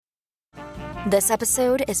This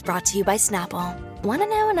episode is brought to you by Snapple. Want to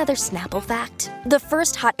know another Snapple fact? The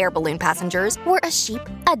first hot air balloon passengers were a sheep,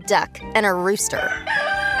 a duck, and a rooster.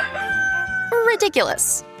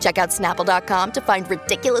 Ridiculous. Check out Snapple.com to find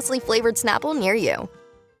ridiculously flavored Snapple near you.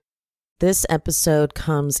 This episode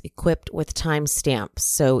comes equipped with timestamps,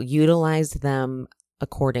 so utilize them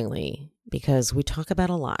accordingly because we talk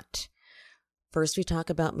about a lot. First, we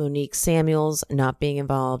talk about Monique Samuels not being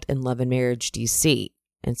involved in Love and Marriage DC.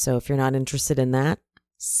 And so if you're not interested in that,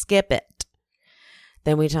 skip it.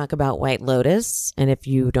 Then we talk about White Lotus. And if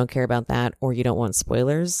you don't care about that or you don't want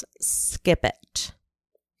spoilers, skip it.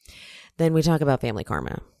 Then we talk about family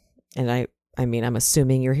karma. And I mean, I'm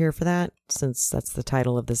assuming you're here for that since that's the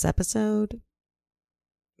title of this episode.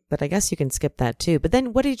 But I guess you can skip that too. But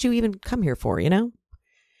then what did you even come here for, you know?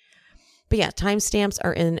 But yeah, timestamps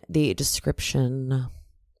are in the description.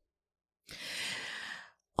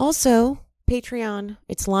 Also, Patreon,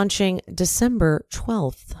 it's launching December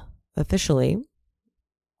 12th officially.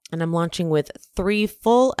 And I'm launching with 3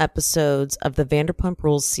 full episodes of the Vanderpump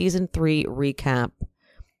Rules Season 3 recap.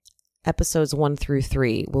 Episodes 1 through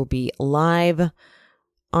 3 will be live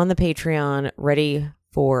on the Patreon, ready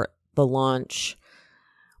for the launch.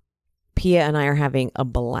 Pia and I are having a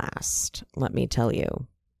blast, let me tell you.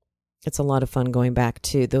 It's a lot of fun going back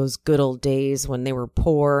to those good old days when they were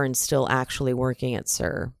poor and still actually working at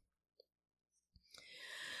SUR.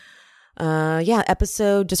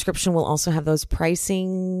 Episode description will also have those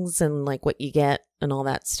pricings and like what you get and all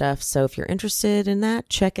that stuff. So if you're interested in that,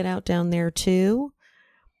 check it out down there too.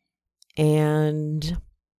 And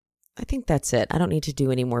I think that's it. I don't need to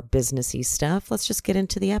do any more businessy stuff. Let's just get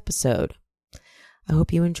into the episode. I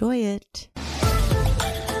hope you enjoy it.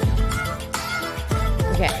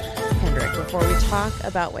 Okay, Kendrick, before we talk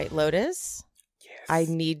about White Lotus, yes, I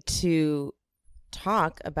need to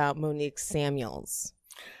talk about Monique Samuels.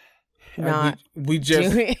 We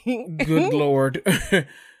just good Lord.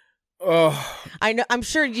 I know. I'm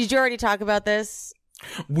sure. Did you already talk about this?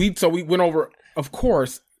 We went over, of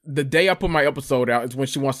course. The day I put my episode out is when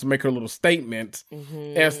she wants to make her little statement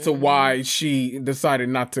as to why she decided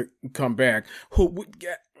not to come back.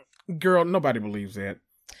 Girl, nobody believes that.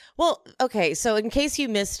 Well, okay. So in case you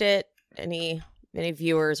missed it, any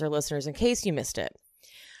viewers or listeners, in case you missed it,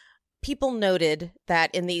 people noted that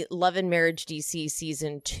in the Love and Marriage DC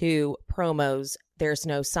Season 2 promos, there's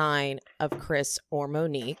no sign of Chris or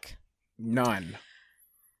Monique. None.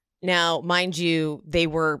 Now, mind you, they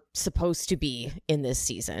were supposed to be in this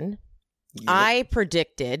season. Yep. I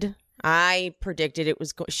predicted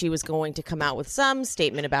she was going to come out with some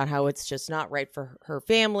statement about how it's just not right for her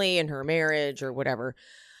family and her marriage or whatever.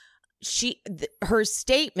 Her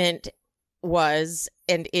statement was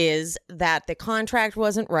and is that the contract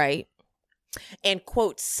wasn't right and,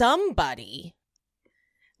 quote, somebody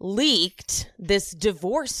leaked this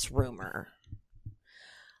divorce rumor.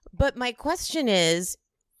 But my question is,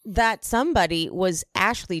 that somebody was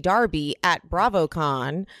Ashley Darby at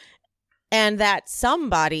BravoCon, and that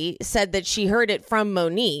somebody said that she heard it from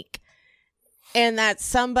Monique, and that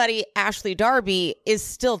somebody, Ashley Darby, is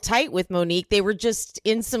still tight with Monique. They were just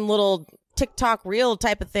in some little TikTok reel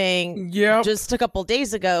type of thing just a couple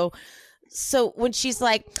days ago. So when she's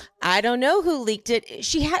like, I don't know who leaked it,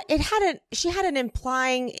 she had an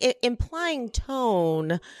implying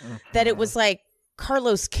tone that it was like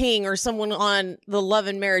Carlos King or someone on the Love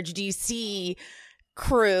and Marriage DC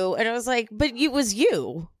crew. And I was like, but it was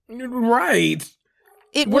you. Right.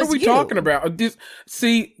 What are we talking about? That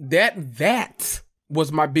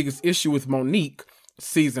was my biggest issue with Monique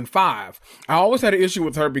season 5. I always had an issue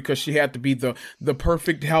with her because she had to be the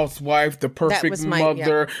perfect housewife, the perfect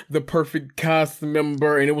mother, the perfect cast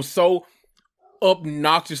member. And it was so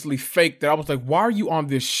obnoxiously fake that I was like, why are you on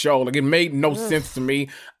this show? Like, it made no sense to me.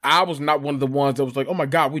 I was not one of the ones that was like, oh my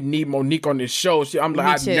God, we need Monique on this show. I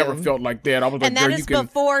never felt like that. I was like, and that is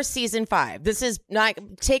before season 5. This is not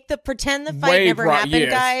pretend the fight never happened,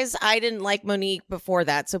 guys. I didn't like Monique before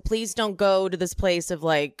that. So please don't go to this place of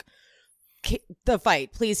like the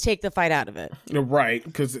fight. Please take the fight out of it. Right,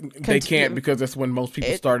 because they can't, because that's when most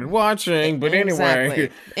people started watching. But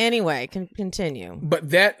anyway, continue. But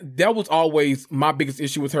that was always my biggest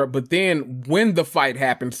issue with her. But then when the fight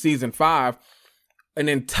happened, season 5, an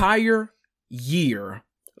entire year,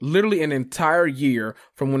 literally an entire year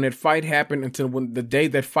from when that fight happened until the day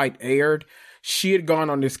that fight aired, she had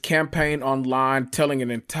gone on this campaign online telling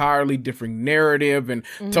an entirely different narrative and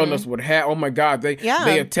telling us what happened. Oh my God,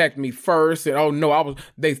 they attacked me first, and oh no,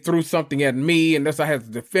 they threw something at me, and I had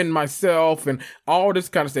to defend myself, and all this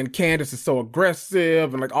kind of stuff. And Candace is so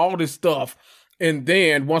aggressive, and like all this stuff. And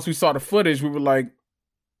then once we saw the footage, we were like,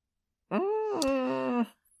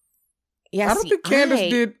 Yeah, I don't think Candace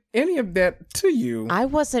did any of that to you. I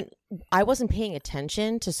wasn't paying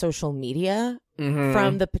attention to social media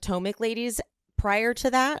from the Potomac ladies prior to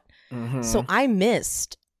that. So I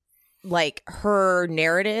missed like her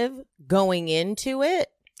narrative going into it.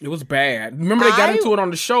 It was bad. Remember they got into it on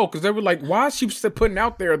the show because they were like, why is she putting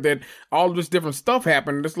out there that all this different stuff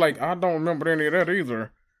happened? It's like, I don't remember any of that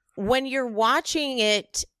either. When you're watching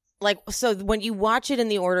it, like, so when you watch it in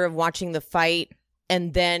the order of watching the fight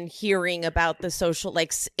and then hearing about the social,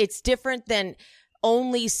 like, it's different than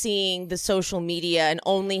only seeing the social media and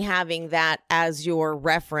only having that as your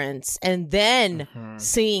reference and then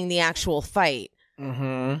seeing the actual fight.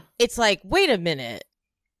 It's like, wait a minute.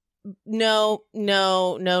 No.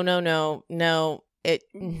 No.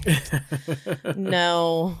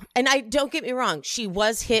 And I don't get me wrong. She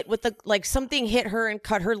was hit with something hit her and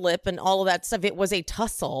cut her lip and all of that stuff. It was a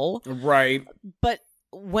tussle. Right. But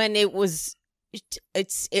when it was,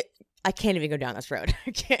 I can't even go down this road.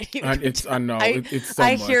 I can't even. It's so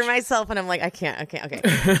I much. Hear myself and I'm like, I can't. Okay.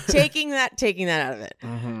 taking that out of it.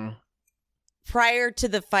 Prior to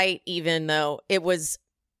the fight, even though it was,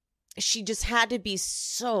 she just had to be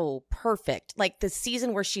so perfect. Like the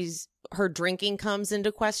season where her drinking comes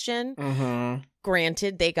into question.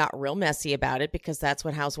 Granted, they got real messy about it because that's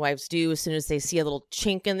what housewives do. As soon as they see a little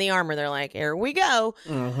chink in the armor, they're like, here we go.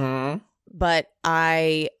 But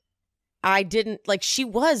I didn't, like, she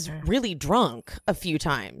was really drunk a few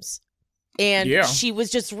times. And she was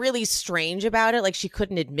just really strange about it. Like, she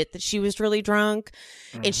couldn't admit that she was really drunk.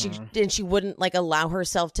 And she wouldn't, like, allow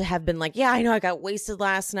herself to have been like, yeah, I know I got wasted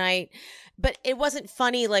last night. But it wasn't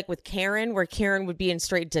funny, like, with Karen, where Karen would be in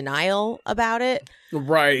straight denial about it.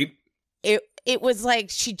 Right. It was like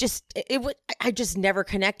I just never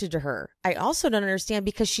connected to her. I also don't understand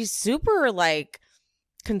because she's super, like,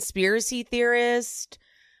 conspiracy theorist.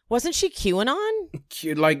 Wasn't she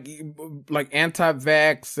QAnon? Like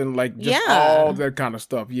anti-vax and like just all that kind of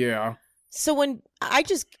stuff. Yeah. So when I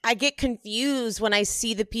get confused when I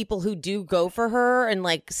see the people who do go for her and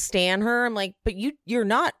like stan her. I'm like, but you're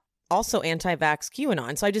not also anti-vax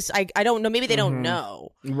QAnon. So I don't know. Maybe they don't know.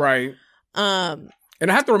 Right. And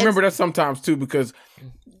I have to remember that sometimes too, because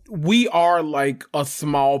we are like a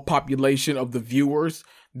small population of the viewers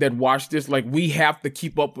that watch this. Like we have to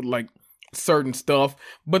keep up with like certain stuff,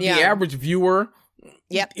 but the average viewer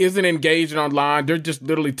isn't engaging online. They're just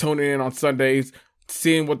literally tuning in on Sundays,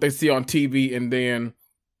 seeing what they see on TV, and then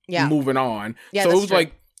moving on. So it was true.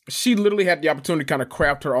 Like she literally had the opportunity to kind of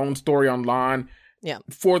craft her own story online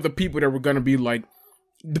for the people that were going to be like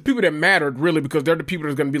the people that mattered, really, because they're the people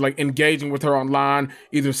that's going to be like engaging with her online,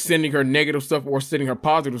 either sending her negative stuff or sending her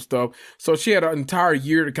positive stuff. So she had an entire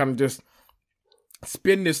year to kind of just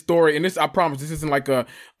spin this story. And this, I promise, this isn't like a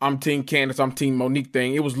I'm Team Candace, I'm Team Monique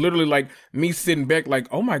thing. It was literally like me sitting back like,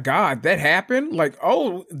 oh my God, that happened? Like,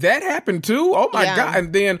 oh, that happened too? Oh my God.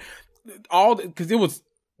 And then because it was,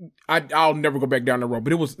 I'll never go back down the road,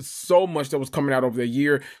 but it was so much that was coming out over the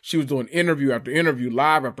year. She was doing interview after interview,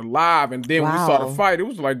 live after live. And then when we saw the fight, it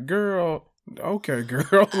was like, girl, okay,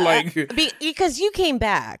 girl. Like, because you came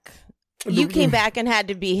back. You came back and had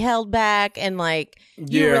to be held back. And like,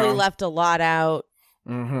 you really left a lot out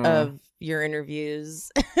of your interviews.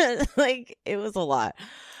 Like, it was a lot.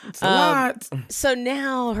 It's a lot. So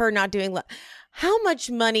now her not doing, how much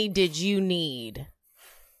money did you need?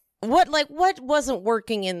 What wasn't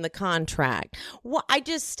working in the contract? Well,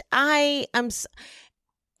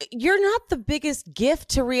 you're not the biggest gift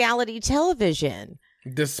to reality television.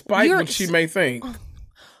 Despite what she may think.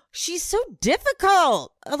 She's so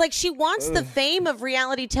difficult. Like, she wants the fame of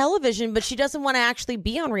reality television, but she doesn't want to actually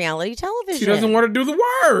be on reality television. She doesn't want to do the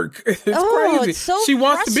work. It's crazy. It's so she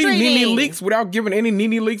wants to be Nene Leakes without giving any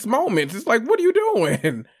Nene Leakes moments. It's like, what are you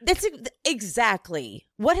doing? That's exactly.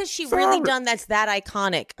 What has she really done that's that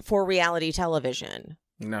iconic for reality television?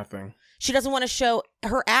 Nothing. She doesn't want to show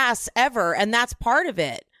her ass ever, and that's part of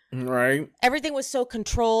it. Right. Everything was so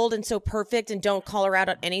controlled and so perfect, and don't call her out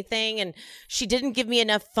on anything. And she didn't give me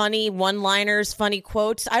enough funny one-liners, funny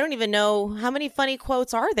quotes. I don't even know how many funny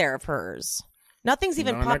quotes are there of hers. Nothing's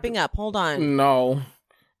even popping up. Hold on. No.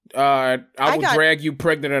 I would drag you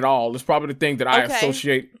pregnant at all. It's probably the thing that I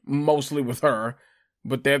associate mostly with her.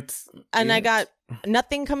 But that's... And I got...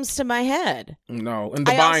 Nothing comes to my head. No. And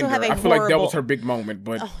the binder. I feel like that was her big moment,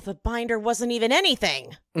 but... Oh, the binder wasn't even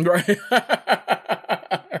anything. Right.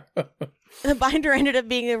 The binder ended up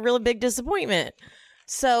being a really big disappointment.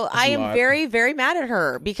 So I am very, very mad at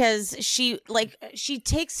her because she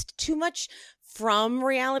takes too much from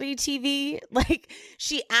reality TV. Like,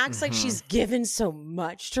 she acts like she's given so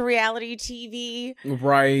much to reality TV.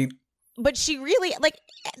 Right. But she really,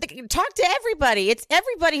 talk to everybody. It's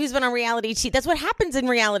everybody who's been on reality TV. That's what happens in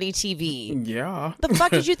reality TV. Yeah. The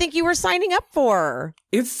fuck did you think you were signing up for?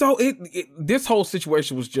 It's so, this whole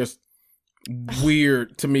situation was just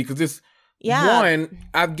weird to me because one,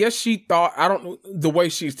 I guess she thought, I don't know the way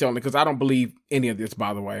she's telling it, because I don't believe any of this,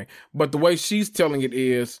 by the way, but the way she's telling it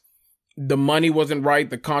is the money wasn't right,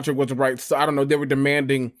 the contract wasn't right. So I don't know, they were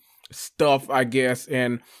demanding stuff, I guess,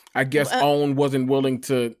 and I guess OWN wasn't willing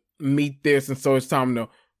to meet this, and so it's time to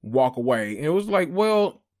walk away. And it was like,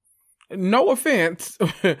 well, no offense,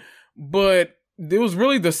 but it was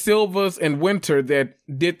really the Silvas and Winter that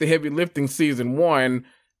did the heavy lifting season 1,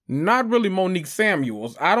 not really Monique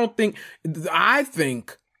Samuels. I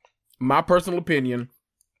think, my personal opinion,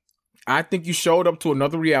 I think you showed up to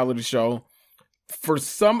another reality show for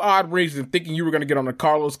some odd reason thinking you were going to get on the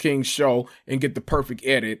Carlos King show and get the perfect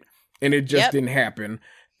edit, and it just didn't happen.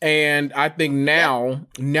 And I think now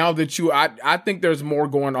that I think there's more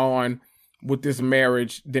going on with this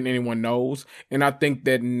marriage than anyone knows. And I think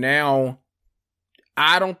that now,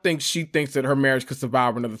 I don't think she thinks that her marriage could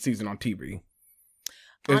survive another season on TV.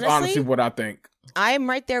 It's honestly what I think. I'm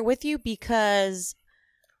right there with you because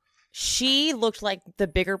she looked like the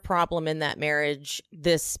bigger problem in that marriage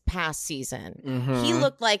this past season. Mm-hmm. He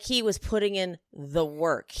looked like he was putting in the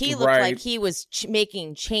work. He looked like he was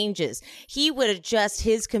making changes. He would adjust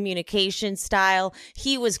his communication style.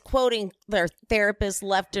 He was quoting their therapist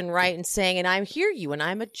left and right and saying, and I hear you and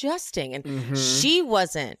I'm adjusting. And she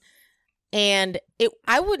wasn't. And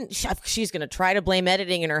she's going to try to blame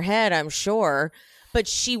editing in her head, I'm sure. But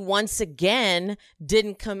she once again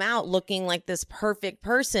didn't come out looking like this perfect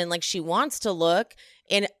person like she wants to look.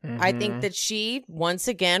 And I think that she once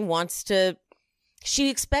again wants to,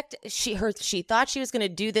 she thought she was going to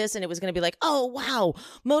do this and it was going to be like, oh, wow,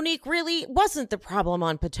 Monique really wasn't the problem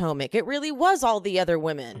on Potomac. It really was all the other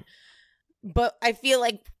women. But I feel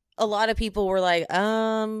like a lot of people were like,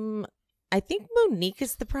 I think Monique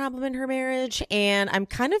is the problem in her marriage. And I'm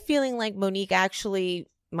kind of feeling like Monique actually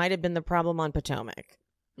might have been the problem on Potomac.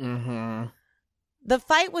 Mm-hmm. The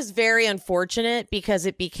fight was very unfortunate because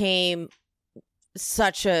it became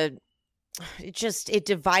such a, it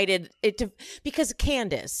divided, because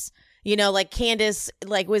Candace, Candace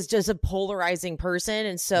was just a polarizing person.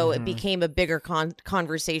 And so it became a bigger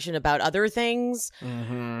conversation about other things.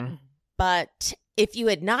 Mm-hmm. But if you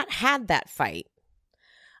had not had that fight,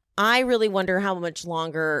 I really wonder how much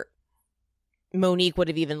longer Monique would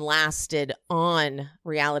have even lasted on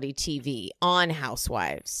reality TV, on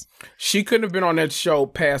Housewives. She couldn't have been on that show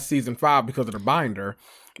past season 5 because of the binder.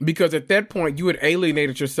 Because at that point, you had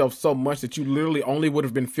alienated yourself so much that you literally only would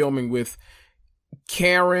have been filming with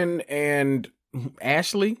Karen and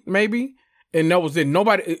Ashley, maybe. And that was it.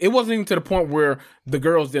 It wasn't even to the point where the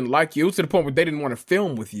girls didn't like you. It was to the point where they didn't want to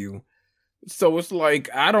film with you. So it's like,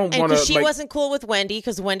 I don't want to. She wasn't cool with Wendy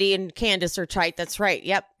because Wendy and Candace are tight. That's right.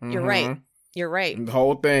 Yep. You're right. You're right. The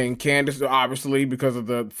whole thing. Candace, obviously, because of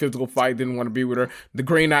the physical fight, didn't want to be with her. The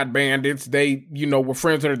Green Eyed Bandits, they, were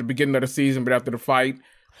friends with her at the beginning of the season, but after the fight,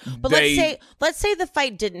 but let's say the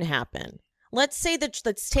fight didn't happen. Let's take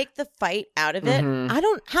the fight out of it.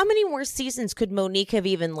 How many more seasons could Monique have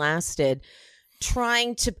even lasted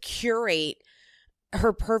trying to curate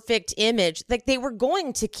her perfect image? Like they were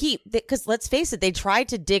going to keep, because let's face it, they tried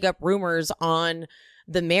to dig up rumors on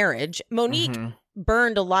the marriage. Monique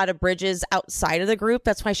burned a lot of bridges outside of the group.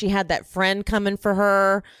 That's why she had that friend coming for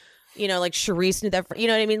her. Like Charisse knew that. You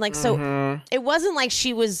know what I mean? So it wasn't like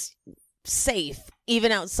she was safe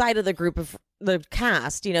even outside of the group of the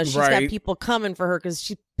cast. She's got people coming for her because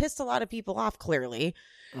she pissed a lot of people off, clearly.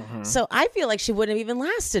 So I feel like she wouldn't have even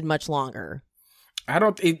lasted much longer. I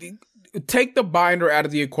don't take the binder out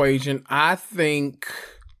of the equation. I think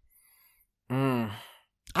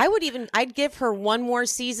I'd give her one more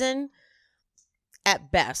season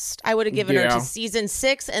at best. I would have given her to season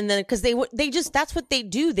 6, and then because that's what they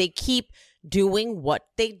do. They keep doing what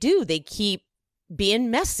they do. They keep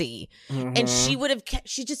being messy, and she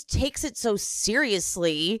just takes it so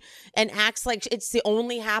seriously and acts like it's the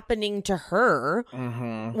only happening to her.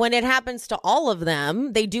 When it happens to all of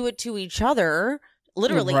them, they do it to each other.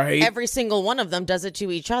 Literally, every single one of them does it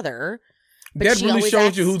to each other. But that really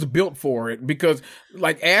shows you who's built for it, because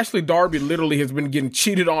Ashley Darby literally has been getting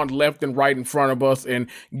cheated on left and right in front of us and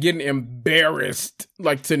getting embarrassed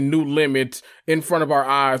to new limits in front of our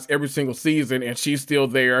eyes every single season, and she's still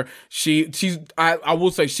there. I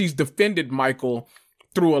will say she's defended Michael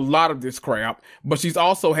through a lot of this crap, but she's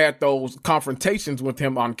also had those confrontations with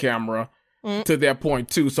him on camera to that point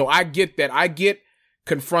too. So I get that. I get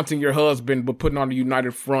confronting your husband but putting on a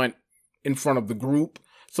united front in front of the group.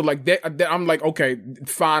 So like that I'm like, okay,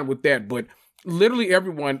 fine with that. But literally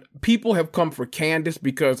people have come for Candace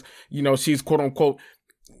because, she's quote unquote,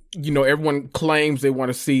 everyone claims they want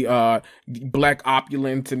to see black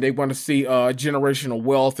opulence and they want to see generational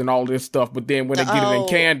wealth and all this stuff. But then when they get it in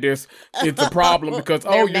Candace, it's a problem because,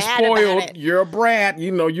 you're spoiled, you're a brat,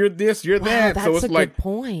 you're this, you're that. That's so it's a like, good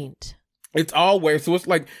point. It's always, so it's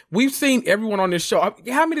like, we've seen everyone on this show.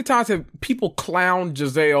 How many times have people clowned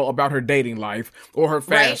Giselle about her dating life or her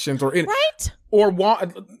fashions or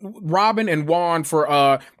Robin and Juan for,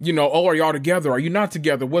 are y'all together? Are you not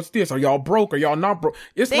together? What's this? Are y'all broke? Are y'all not broke?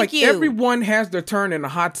 It's everyone has their turn in the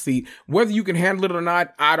hot seat. Whether you can handle it or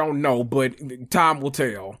not, I don't know, but time will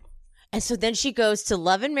tell. And so then she goes to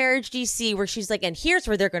Love and Marriage DC where she's like, and here's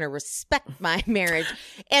where they're going to respect my marriage.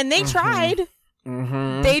 And they tried.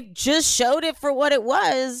 Mm-hmm. They just showed it for what it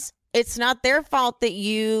was. It's not their fault that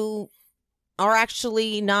you are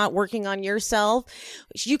actually not working on yourself.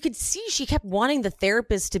 You could see she kept wanting the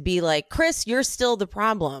therapist to be like, Chris, you're still the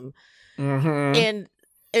problem. Mm-hmm. And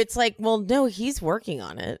it's like, well, no, he's working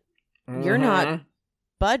on it. Mm-hmm. You're not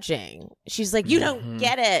budging. She's like, you don't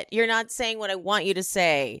get it. You're not saying what I want you to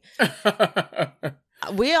say.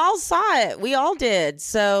 We all saw it. We all did.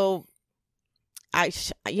 So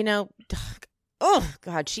oh,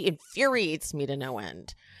 God, she infuriates me to no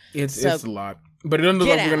end. It's a lot. But it doesn't look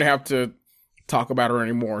like we're going to have to talk about her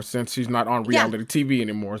anymore since she's not on reality TV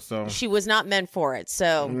anymore. So she was not meant for it.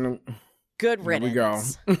 So good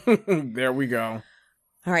riddance. There we go. There we go.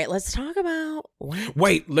 All right, let's talk about...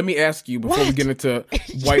 Wait, let me ask you before we get into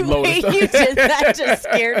White Lotus. You did that just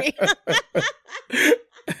scared me.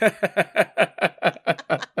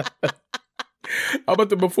 How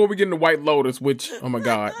about before we get into White Lotus, which, oh my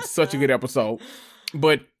God, such a good episode.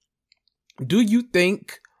 But do you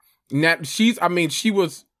think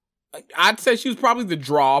I'd say she was probably the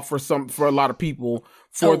draw for a lot of people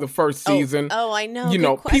for the first season. I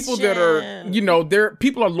know. People that are,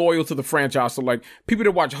 people are loyal to the franchise. So like people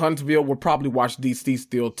that watch Huntsville will probably watch DC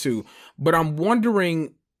still too. But I'm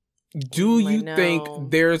wondering, do you think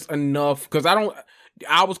there's enough? Because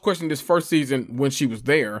I was questioning this first season when she was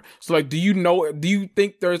there. So like, do you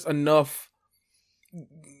think there's enough,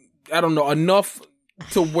 enough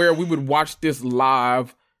to where we would watch this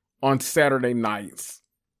live on Saturday nights?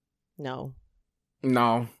 No.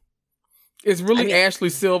 It's really Ashley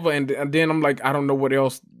Silva. And then I'm like, I don't know what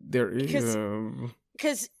else there is.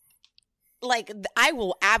 Because like, I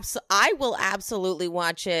will absolutely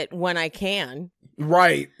watch it when I can.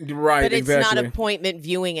 Right. But it's not appointment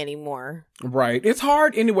viewing anymore. Right. It's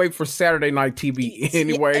hard anyway for Saturday night TV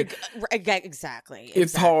anyway. Exactly.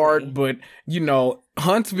 It's hard, but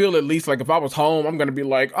Huntsville, at least, like if I was home, I'm going to be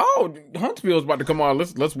like, oh, Huntsville's about to come on.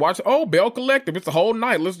 Let's watch. Oh, Bell Collective. It's a whole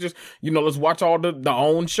night. Let's just, let's watch all the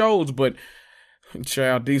own shows. But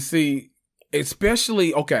child, DC,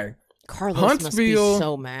 especially, okay. Carlos Huntsville, must be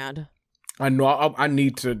so mad. I know. I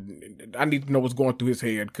need to know what's going through his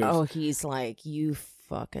head. He's like, you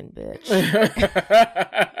fucking bitch.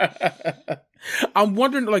 I'm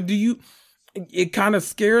wondering, like, it kind of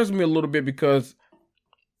scares me a little bit because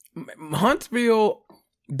Huntsville,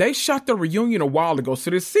 they shot the reunion a while ago. So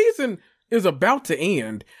this season is about to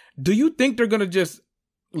end. Do you think they're going to just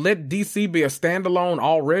let DC be a standalone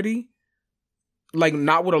already? Like,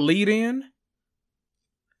 not with a lead in?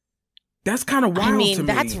 That's kind of wild to me.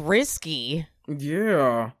 That's risky.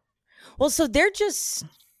 Yeah. Well, so they're just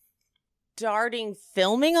starting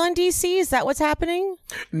filming on DC? Is that what's happening?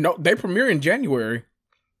 No, they premiere in January.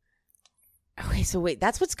 Okay, so wait,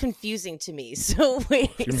 that's what's confusing to me. So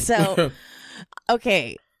wait, so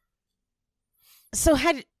okay. So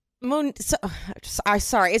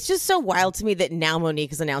sorry, it's just so wild to me that now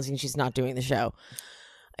Monique is announcing she's not doing the show.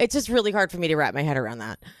 It's just really hard for me to wrap my head around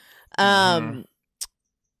that.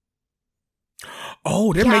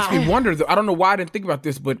 Oh, that makes me wonder. I don't know why I didn't think about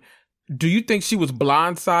this, but do you think she was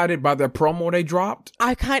blindsided by that promo they dropped?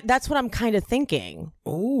 That's what I'm kind of thinking.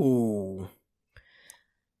 Oh.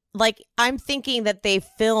 Like, I'm thinking that they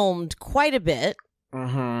filmed quite a bit.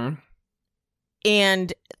 Mm-hmm.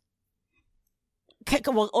 And,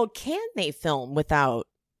 can they film without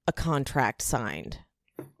a contract signed?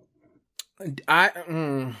 I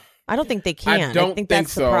don't think they can. I think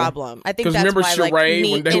that's the problem. I think that's remember why,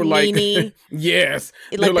 Sheree, when they were like, yes.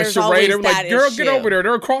 They were like, Sheree, they were like, girl, get over there.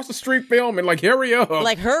 They're across the street filming. Like, hurry up.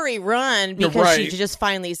 Like, hurry, run, because she just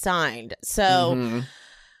finally signed. So,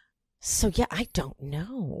 yeah, I don't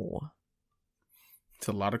know. It's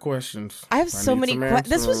a lot of questions. I have so many questions.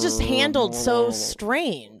 This was just handled so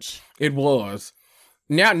strange. It was.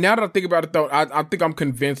 Now that I think about it, though, I think I'm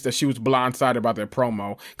convinced that she was blindsided by that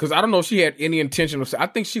promo. Because I don't know if she had any intention of... I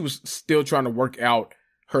think she was still trying to work out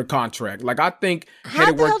her contract. Like, I think how had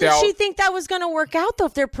it the hell worked did out, she think that was going to work out though?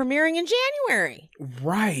 If they're premiering in January,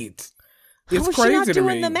 right? How It's was crazy she not to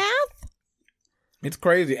doing me. the math? It's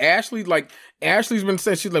crazy. Ashley's been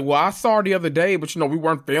saying, she's like, well, I saw her the other day, but we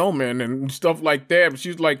weren't filming and stuff like that. But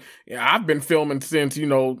she's like, yeah, I've been filming since,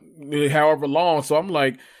 however long. So I'm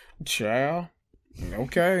like, child,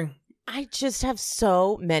 okay. I just have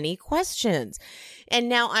so many questions. And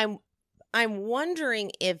now I'm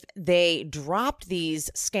wondering if they dropped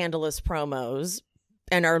these scandalous promos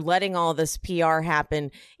and are letting all this PR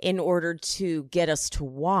happen in order to get us to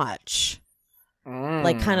watch.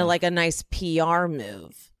 Like kind of like a nice PR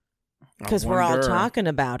move. Because we're all talking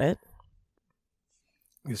about it.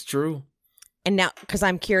 It's true. And now, because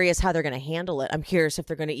I'm curious how they're going to handle it. I'm curious if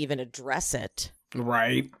they're going to even address it.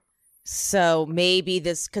 Right. So maybe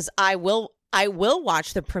this, because I will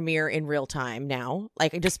watch the premiere in real time now.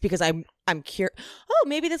 Like, just because I'm curious. Oh,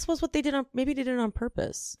 maybe this was what they did maybe they did it on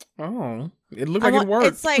purpose. Oh, it looked like it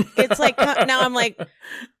worked. It's like now I'm like,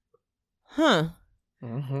 huh.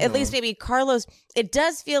 Mm-hmm. At least maybe Carlos, it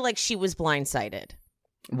does feel like she was blindsided.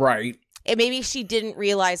 Right. And maybe she didn't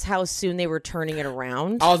realize how soon they were turning it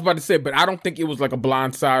around. I was about to say, but I don't think it was like a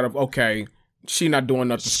blind side of, okay, she not doing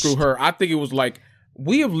nothing, screw her. I think it was like,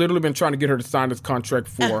 we have literally been trying to get her to sign this contract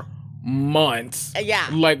for months. Yeah.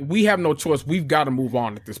 Like, we have no choice. We've got to move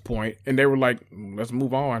on at this point. And they were like, let's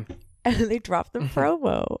move on. And they dropped the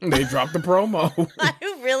promo. They dropped the promo. I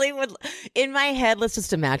really would. In my head, let's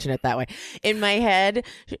just imagine it that way. In my head,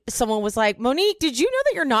 someone was like, Monique, did you know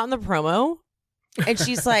that you're not in the promo? And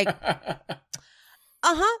she's like,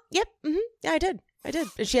 yep, yeah, I did.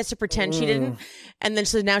 And she has to pretend she didn't. And then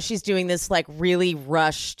so now she's doing this like really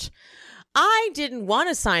rushed, I didn't want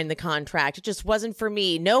to sign the contract. It just wasn't for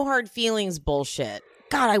me. No hard feelings bullshit.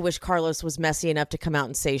 God, I wish Carlos was messy enough to come out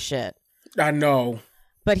and say shit. I know.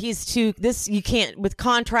 But he's too, you can't, with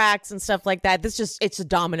contracts and stuff like that, it's a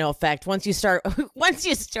domino effect. Once you start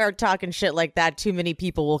talking shit like that, too many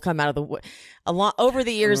people will come out of over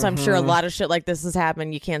the years, I'm sure a lot of shit like this has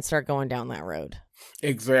happened. You can't start going down that road.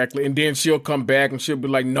 Exactly. And then she'll come back and she'll be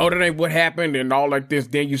like, no, that ain't what happened and all like this.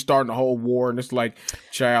 Then you start a whole war and it's like,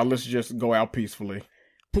 child, let's just go out peacefully.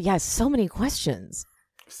 But yeah, so many questions.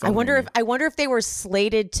 I wonder if they were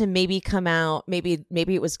slated to maybe come out. Maybe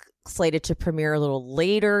it was slated to premiere a little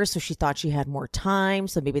later, so she thought she had more time.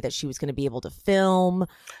 So maybe that she was going to be able to film.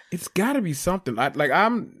 It's got to be something.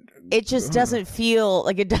 It just doesn't feel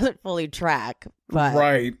like it doesn't fully track. But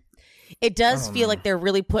right. It does feel like they're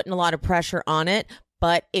really putting a lot of pressure on it.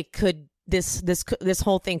 But it could this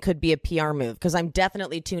whole thing could be a PR move because I'm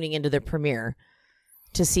definitely tuning into the premiere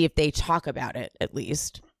to see if they talk about it at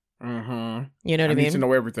least. Mm-hmm. You know what I mean? I need to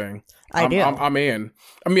know everything. I do. I'm in.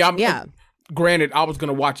 I mean, granted, I was going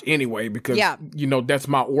to watch anyway because, that's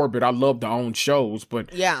my orbit. I love to own shows.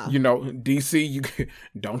 But, DC, you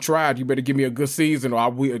don't try it. You better give me a good season or I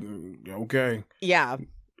will. Okay. Yeah.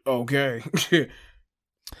 Okay.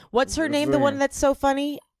 What's her name? The one that's so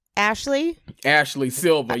funny? Ashley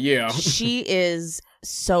Silva, yeah. She is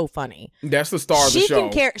so funny. That's the star of the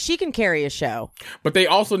show. She can carry a show. But they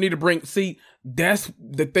also need to that's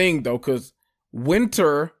the thing, though, because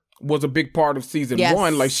Winter was a big part of season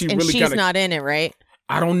 1. Like, she's not in it, right?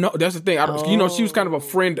 I don't know. That's the thing. She was kind of a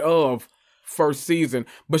friend of first season,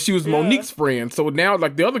 but she was Monique's friend. So now,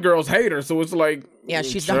 like, the other girls hate her. So it's like... Yeah,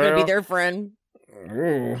 she's not going to be their friend.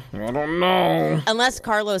 Oh, I don't know. Unless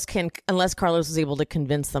Carlos is able to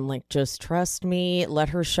convince them, like, just trust me, let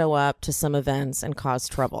her show up to some events and cause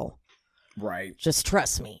trouble. Right. Just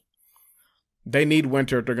trust me. They need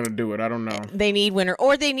Winter if they're going to do it. I don't know. They need Winter,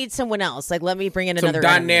 or they need someone else. Like, let me bring in another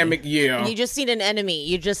dynamic, enemy. yeah. You just need an enemy.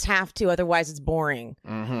 You just have to, otherwise it's boring.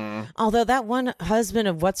 Mm-hmm. Although that one husband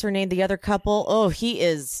of what's her name, the other couple, he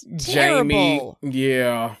is terrible. Jamie,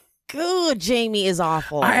 yeah. Good, Jamie is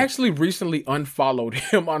awful. I actually recently unfollowed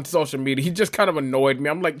him on social media. He just kind of annoyed me.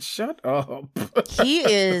 I'm like, shut up. He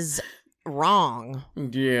is wrong.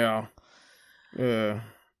 Yeah.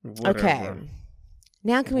 Okay.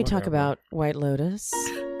 Now can we talk about White Lotus?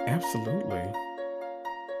 Absolutely.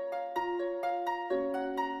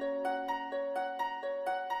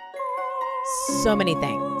 So many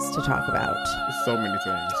things to talk about. So many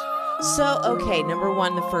things. So, okay, number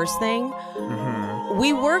one, the first thing.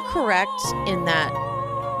 We were correct in that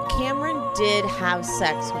Cameron did have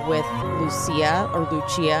sex with Lucia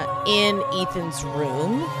in Ethan's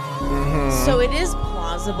room. So it is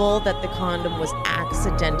plausible that the condom was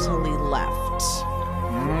accidentally left.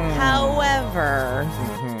 However,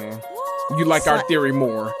 you like our theory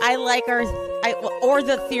more. I like or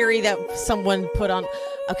the theory that someone put on.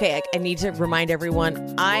 Okay, I need to remind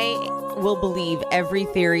everyone, I will believe every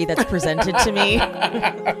theory that's presented to me.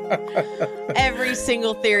 Every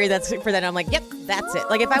single theory that's for that. I'm like, yep, that's it.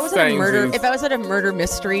 Like if I was at a murder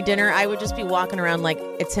mystery dinner, I would just be walking around like,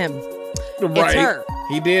 it's him. Right. It's her.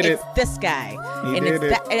 He did it. It's this guy. He and did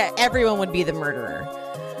it. Everyone would be the murderer.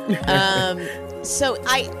 So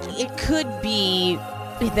it could be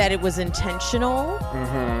that it was intentional.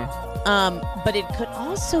 But it could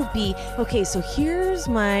also be, okay, so here's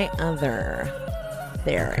my other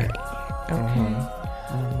theory. Okay.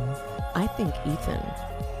 I think Ethan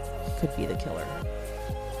could be the killer.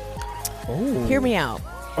 Oh. Hear me out.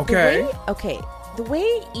 Okay. The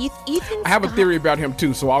way Ethan. I have a theory about him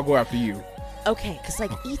too, so I'll go after you. Okay, because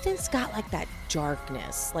like Ethan's got like that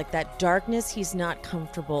darkness he's not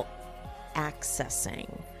comfortable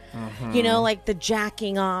accessing. You know, like the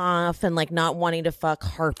jacking off and like not wanting to fuck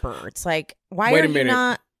Harper. It's like, why Wait are a minute. you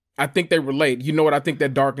not? I think they relate. You know what I think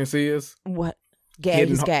that darkness is? What? Gay.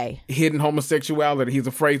 He's gay. Hidden homosexuality. He's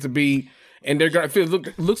afraid to be, and they're gonna.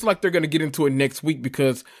 Looks like they're gonna get into it next week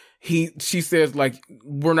because she says like,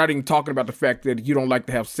 we're not even talking about the fact that you don't like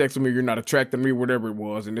to have sex with me, you're not attracted to me, whatever it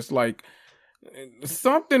was, and it's like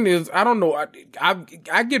something is. I don't know.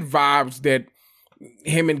 I get vibes that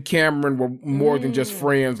him and Cameron were more than just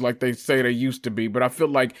friends like they say they used to be. But I feel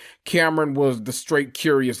like Cameron was the straight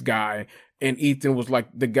curious guy and Ethan was like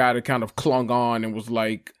the guy that kind of clung on and was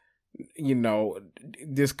like, you know,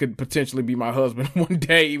 this could potentially be my husband one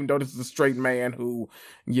day, even though this is a straight man who,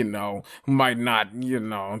 you know, might not, you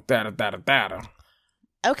know, da-da-da-da-da.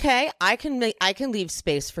 Okay, I can leave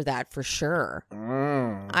space for that for sure.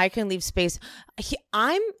 I can leave space.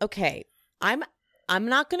 I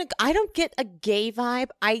don't get a gay vibe.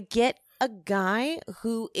 I get a guy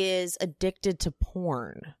who is addicted to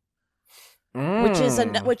porn,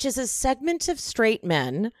 which is a segment of straight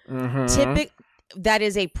men. That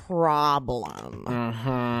is a problem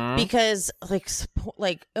because like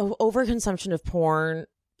overconsumption of porn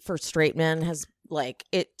for straight men has like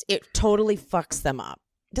it totally fucks them up.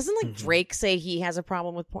 Doesn't like Drake say he has a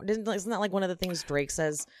problem with porn? Isn't that like one of the things Drake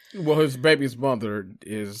says? Well, his baby's mother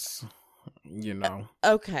is, you know,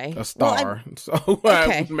 a star. So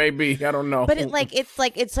maybe I don't know. But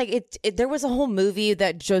there was a whole movie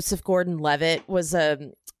that Joseph Gordon-Levitt was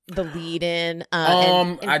the lead in.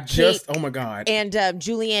 Oh my god! And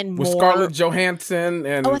Julianne Moore with Scarlett Johansson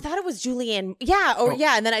and I thought it was Julianne. Yeah,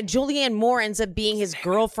 and then Julianne Moore ends up being his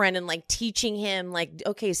girlfriend and like teaching him like,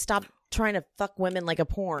 okay, stop trying to fuck women like a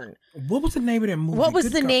porn. What was the name of that movie? What was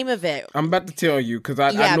the name of it? I'm about to tell you because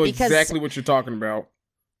I know exactly what you're talking about.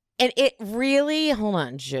 And it really, hold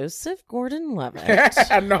on, Joseph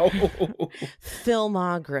Gordon-Levitt. I know.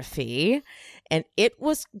 Filmography. And it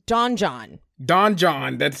was Don John. Don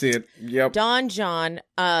John, that's it. Yep. Don John.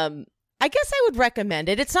 I guess I would recommend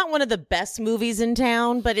it. It's not one of the best movies in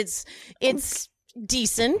town, but it's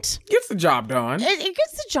decent. Gets the job done. It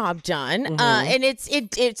gets the job done. And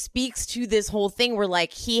it speaks to this whole thing where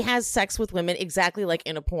like he has sex with women exactly like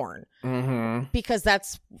in a porn. Because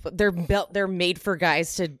they're made for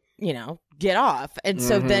guys to, you know, get off. And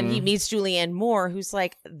so then he meets Julianne Moore, who's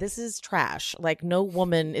like, this is trash. Like no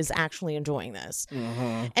woman is actually enjoying this.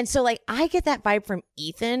 And so like I get that vibe from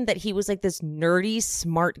Ethan that he was like this nerdy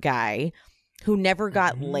smart guy who never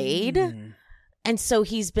got laid. And so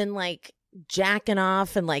he's been like jacking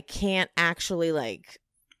off and like can't actually like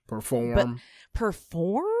perform for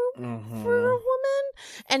a woman.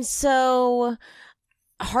 And so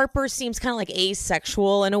Harper seems kind of like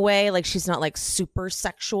asexual in a way, like she's not like super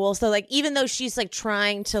sexual. So like even though she's like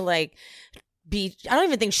trying to like be, I don't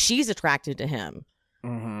even think she's attracted to him.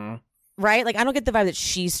 Right? Like I don't get the vibe that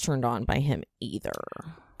she's turned on by him either.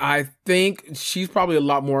 I think she's probably a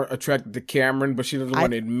lot more attracted to Cameron, but she doesn't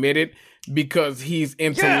want to admit it because he's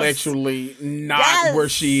intellectually not where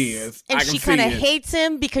she is. And she kind of hates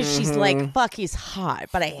him because she's like, fuck, he's hot,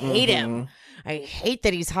 but I hate him. I hate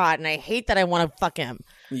that he's hot and I hate that I want to fuck him.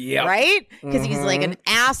 Yeah. Right? Because he's like an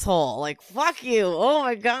asshole. Like, fuck you. Oh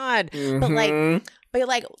my God. But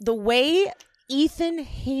like the way Ethan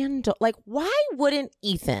handled, like, why wouldn't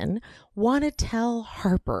Ethan want to tell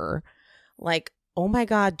Harper, like, oh my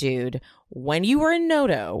God, dude, when you were in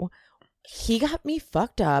Noto, he got me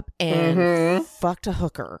fucked up and fucked a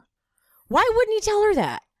hooker. Why wouldn't he tell her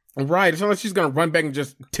that? Right. It's not like she's going to run back and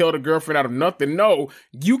just tell the girlfriend out of nothing. No,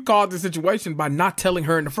 you caused the situation by not telling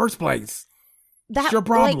her in the first place. That's your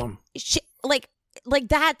problem. Like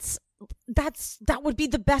that's that would be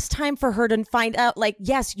the best time for her to find out, like,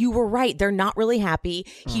 yes, you were right. They're not really happy.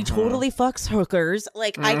 He totally fucks hookers.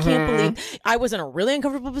 Like, I can't believe I was in a really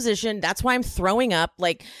uncomfortable position. That's why I'm throwing up.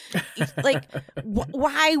 Like,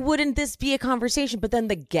 why wouldn't this be a conversation? But then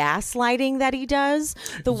the gaslighting that he does,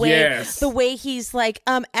 the way he's like,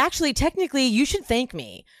 actually, technically, you should thank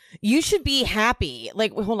me. You should be happy.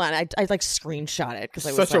 Like, hold on. I like screenshot it because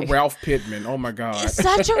I was such a Ralph Pittman. Oh my God.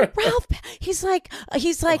 Such a Ralph. He's like,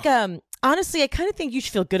 honestly, I kind of think you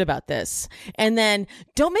should feel good about this. And then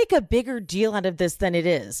don't make a bigger deal out of this than it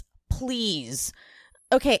is. Please.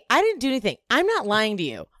 Okay, I didn't do anything. I'm not lying to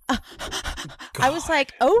you. I was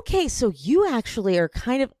like, okay, so you actually are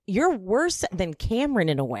you're worse than Cameron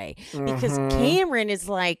in a way, because Cameron is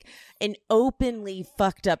like an openly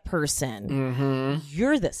fucked up person.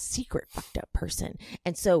 You're the secret fucked up person.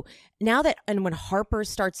 And so now when Harper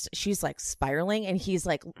starts, she's like spiraling, and he's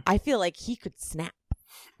like, I feel like he could snap.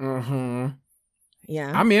 Yeah.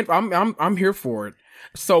 I'm here for it.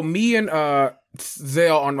 So me and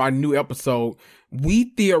Zell on my new episode, we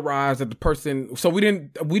theorized that the person, so we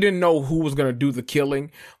didn't know who was going to do the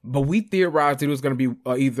killing, but we theorized that it was going to be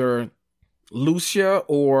either Lucia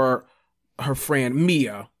or her friend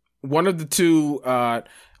Mia, one of the two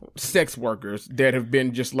sex workers that have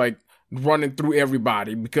been just like running through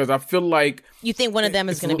everybody, because I feel like... You think one of them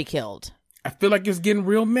is going to be killed? I feel like it's getting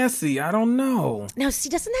real messy. I don't know. Now, see,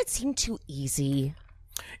 doesn't that seem too easy?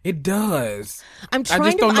 It does. I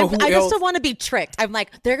just don't want to be tricked. I'm like,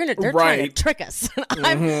 they're trying to trick us.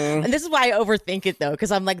 And this is why I overthink it, though,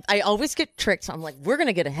 because I'm like, I always get tricked. So I'm like, we're going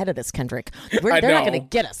to get ahead of this, Kendrick. They're not going to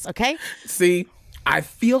get us, okay? See, I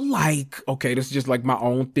feel like, okay, this is just like my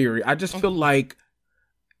own theory. I just feel like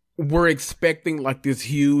we're expecting like this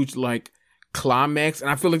huge like climax. And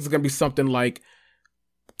I feel like it's going to be something like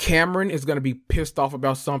Cameron is going to be pissed off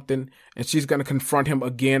about something, and she's going to confront him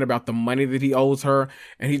again about the money that he owes her,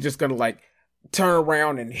 and he's just going to like turn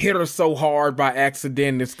around and hit her so hard by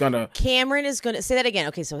accident. It's going to... Cameron is going to... Say that again.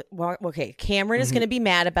 Okay, so, Cameron is going to be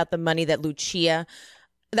mad about the money that Lucia's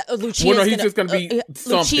just going to be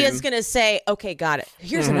something. Lucia's going to say, okay, got it.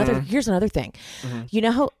 Here's another thing. You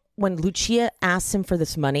know how when Lucia asks him for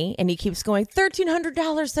this money and he keeps going,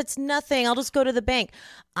 $1,300, that's nothing, I'll just go to the bank.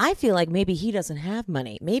 I feel like maybe he doesn't have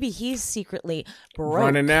money. Maybe he's secretly broke.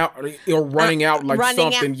 Running out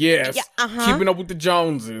something. Yes. Yeah, keeping up with the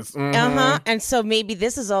Joneses. And so maybe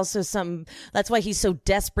this is also that's why he's so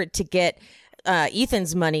desperate to get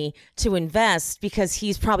Ethan's money to invest, because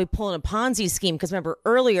he's probably pulling a Ponzi scheme. Because remember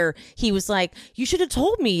earlier he was like, you should have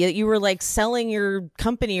told me that you were like selling your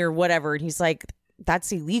company or whatever. And he's like,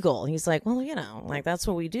 that's illegal. And he's like, well, like that's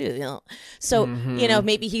what we do. So,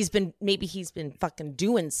 maybe he's been fucking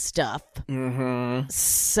doing stuff.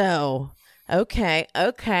 So, okay.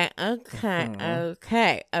 Yep.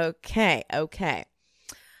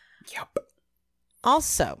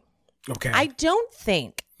 Also, okay. I don't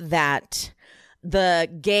think that the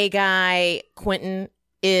gay guy, Quentin,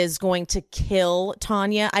 is going to kill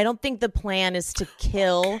Tanya. I don't think the plan is to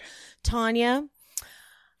kill Tanya.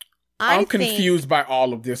 I'm confused by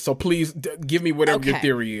all of this, so please give me whatever your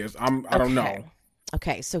theory is. I don't know.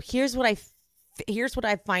 Okay, so here's what I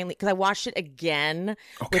finally, because I watched it again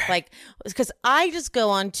with because I just go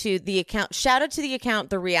on to the account. Shout out to the account,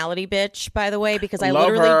 The Reality Bitch, by the way, because I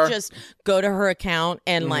literally just go to her account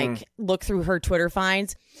and like look through her Twitter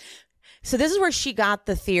finds. So this is where she got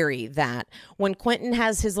the theory that when Quentin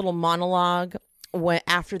has his little monologue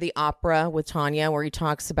after the opera with Tanya, where he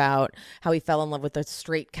talks about how he fell in love with a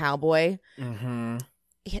straight cowboy.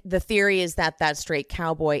 The theory is that straight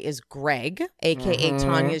cowboy is Greg, aka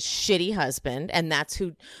Tanya's shitty husband, and that's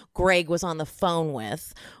who Greg was on the phone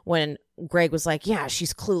with when Greg was like, yeah,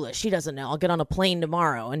 she's clueless, she doesn't know, I'll get on a plane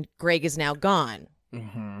tomorrow, and Greg is now gone.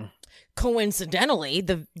 Coincidentally,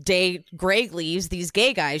 the day Greg leaves, these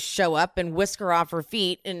gay guys show up and whisk her off her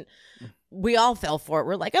feet, and we all fell for it.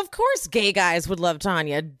 We're like, of course gay guys would love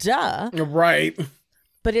Tanya. Duh. Right.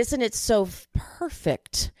 But isn't it so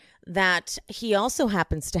perfect that he also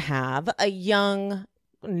happens to have a young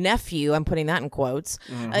nephew, I'm putting that in quotes,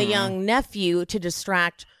 a young nephew to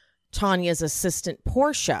distract Tanya's assistant,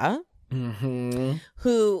 Portia,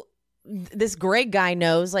 who this Greg guy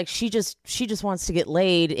knows, like she just wants to get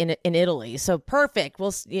laid in Italy. So perfect.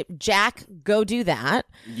 Well, Jack, go do that.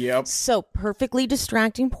 Yep. So perfectly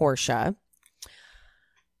distracting Portia.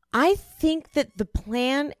 I think that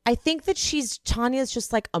Tanya's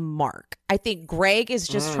just like a mark. I think Greg is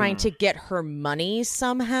just trying to get her money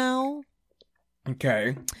somehow.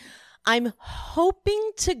 Okay. I'm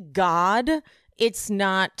hoping to God it's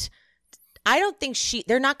not. I don't think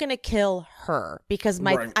they're not going to kill her because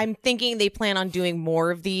I'm thinking they plan on doing more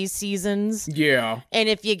of these seasons. Yeah. And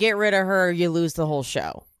if you get rid of her, you lose the whole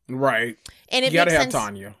show. Right. And you got to have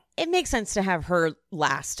Tanya. It makes sense to have her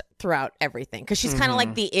last throughout everything because she's kind of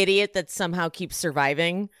like the idiot that somehow keeps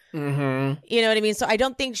surviving. Mm-hmm. You know what I mean? So I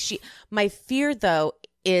don't think my fear, though,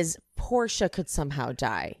 is Portia could somehow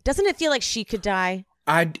die. Doesn't it feel like she could die?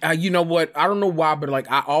 I you know what? I don't know why, but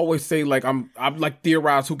like I always say, like I'm like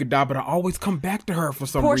theorize who could die, but I always come back to her for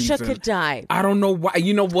some reason. Portia could die. I don't know why.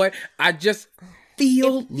 You know what? I just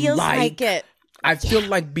feels like it. I feel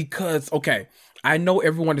like because I know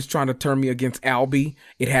everyone is trying to turn me against Albie.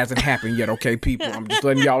 It hasn't happened yet, okay, people? I'm just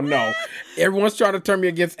letting y'all know. Everyone's trying to turn me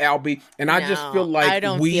against Albie, and I just feel like I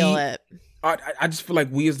don't feel it. I just feel like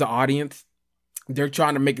we as the audience, they're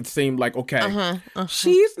trying to make it seem like,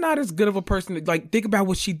 she's not as good of a person. Like, think about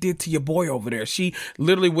what she did to your boy over there. She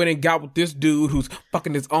literally went and got with this dude who's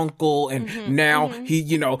fucking his uncle. And now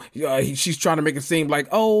she's trying to make it seem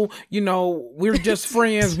like, we're just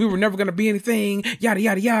friends. We were never going to be anything. Yada,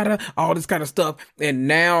 yada, yada. All this kind of stuff. And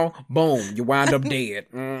now, boom, you wind up dead.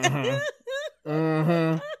 You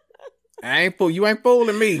ain't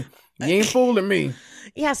fooling me. You ain't fooling me.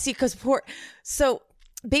 Yeah, see, because so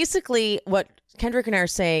basically what Kendrick and I are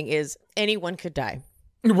saying is anyone could die.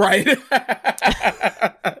 Right.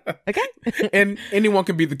 Okay. And anyone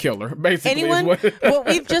can be the killer, basically. What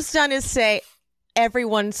we've just done is say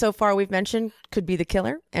everyone so far we've mentioned could be the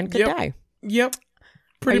killer and could die. Yep.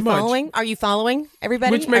 Pretty much. Are you following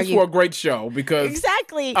everybody? Which makes for a great show because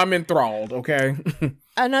exactly. I'm enthralled, okay?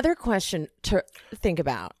 Another question to think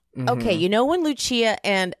about. Okay, when Lucia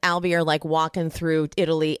and Albie are like walking through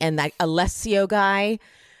Italy and that Alessio guy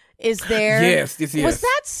is there? Yes. Was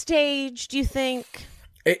that staged, do you think?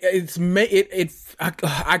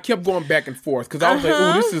 I kept going back and forth because I was like,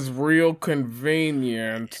 oh, this is real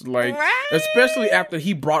convenient. Like, especially after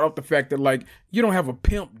he brought up the fact that, like, you don't have a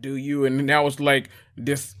pimp, do you? And now it's like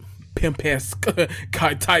this pimp-esque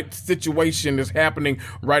type situation is happening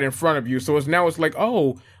right in front of you. So it's like,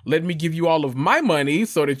 oh, let me give you all of my money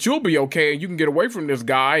so that you'll be okay and you can get away from this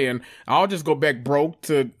guy, and I'll just go back broke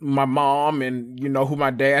to my mom and who my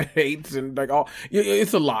dad hates, and like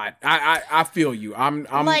it's a lot. I feel you. I don't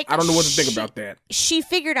know what to think about that. She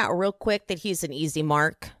figured out real quick that he's an easy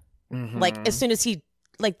mark. Like as soon as he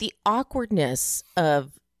the awkwardness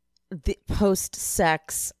of the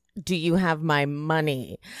post-sex. Do you have my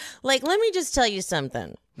money? Like, let me just tell you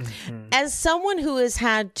something. As someone who has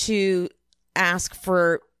had to ask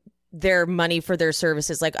for their money for their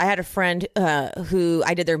services, like I had a friend who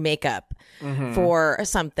I did their makeup for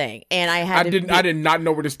something, and I did not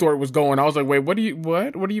know where the story was going. I was like, wait, what do you mean?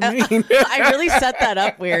 I really set that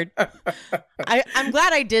up weird. I'm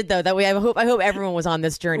glad I did though. That way, I hope everyone was on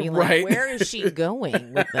this journey. Like, right. Where is she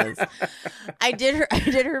going with this? I did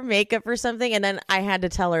her makeup or something, and then I had to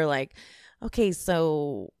tell her like, okay,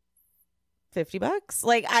 so $50.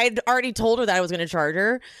 Like I'd already told her that I was going to charge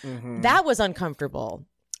her. That was uncomfortable.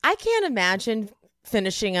 I can't imagine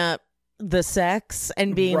finishing up the sex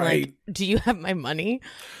and being like, do you have my money?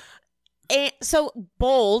 And so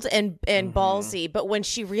bold and ballsy. But when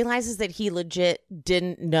she realizes that he legit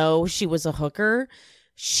didn't know she was a hooker,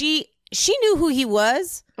 she knew who he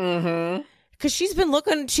was. Because she's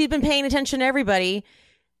been paying attention to everybody.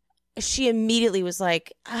 She immediately was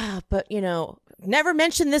like, but never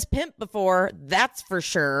mentioned this pimp before. That's for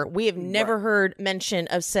sure. We have never heard mention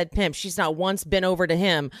of said pimp. She's not once been over to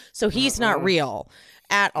him. So he's not real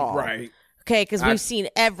at all. Right. Okay. Because we've seen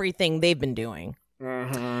everything they've been doing.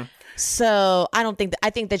 So I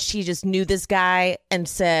think that she just knew this guy and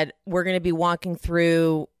said, we're going to be walking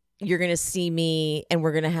through. You're going to see me and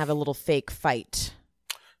we're going to have a little fake fight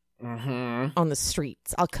on the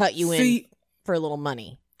streets. I'll cut you in for a little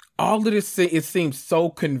money. All of this, it seems so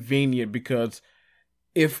convenient because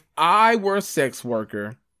if I were a sex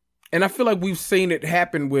worker, and I feel like we've seen it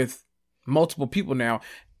happen with multiple people now,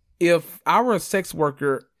 if I were a sex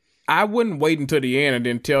worker, I wouldn't wait until the end and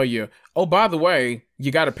then tell you, oh, by the way,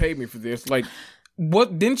 you got to pay me for this. Like,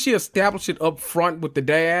 what? Didn't she establish it up front with the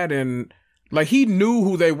dad and... Like, he knew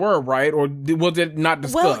who they were, right? Or was it not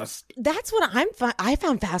discussed? Well, that's what I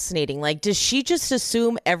found fascinating. Like, does she just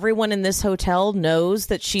assume everyone in this hotel knows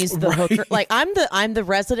that she's the hooker? Like, I'm the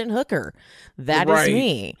resident hooker. That is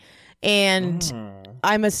me. And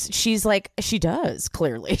she's like, she does,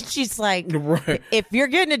 clearly. She's like, if you're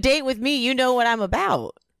getting a date with me, you know what I'm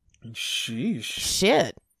about. Sheesh.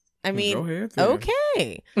 Shit. I mean, go ahead,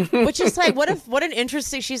 okay. But just like, what an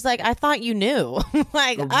interesting, she's like, I thought you knew.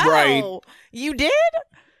 Like, oh, you did?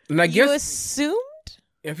 And I guess you assumed?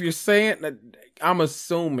 If you're saying that, I'm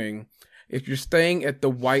assuming, if you're staying at the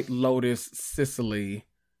White Lotus Sicily,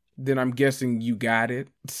 then I'm guessing you got it.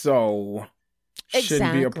 So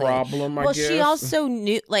shouldn't be a problem, I guess. Well, she also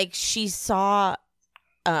knew, like, she saw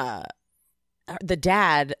the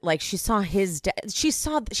dad, like, she saw his dad. She's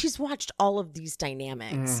watched all of these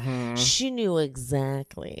dynamics. Mm-hmm. She knew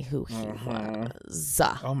exactly who he was.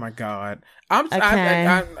 Oh my God. I'm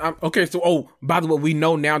okay. So, by the way, we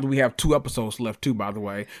know now that we have 2 episodes left too, by the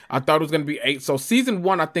way. I thought it was going to be 8. So season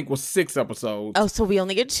 1, I think, was 6 episodes. Oh, so we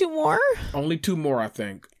only get 2 more? Only 2 more, I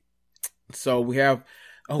think. So we have,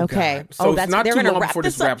 okay. God. So it's not too long before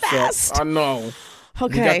this wraps fast. up. I know.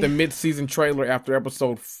 Okay. We got the mid-season trailer after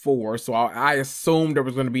episode 4, so I assumed there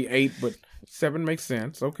was going to be 8, but 7 makes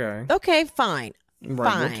sense. Okay. Okay, fine. Right,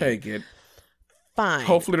 fine. we'll take it. Fine.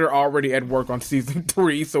 Hopefully they're already at work on season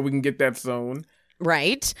 3, so we can get that soon.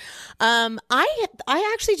 Right. I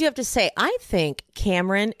actually do have to say, I think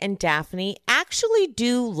Cameron and Daphne actually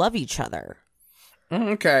do love each other.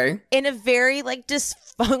 Okay. In a very, like,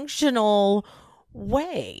 dysfunctional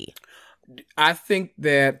way. I think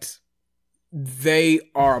that they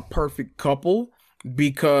are a perfect couple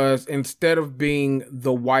because instead of being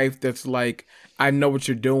the wife that's like, I know what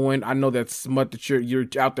you're doing, I know that smut that you're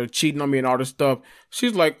out there cheating on me and all this stuff,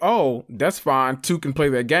 she's like, oh, that's fine, 2 can play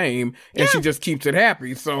that game, and she just keeps it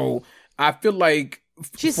happy. So I feel like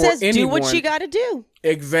she says, do what you gotta do.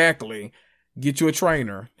 Exactly. Get you a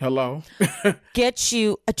trainer. Hello. Get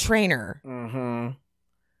you a trainer. Mm-hmm.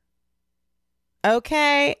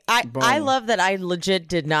 Okay, I love that. I legit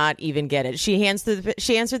did not even get it. She answered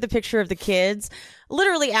the picture of the kids,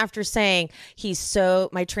 literally after saying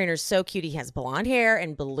my trainer's so cute. He has blonde hair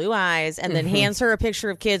and blue eyes, and then hands her a picture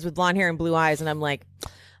of kids with blonde hair and blue eyes, and I'm like,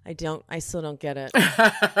 I still don't get it.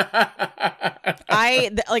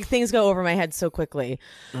 Things go over my head so quickly.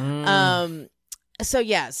 So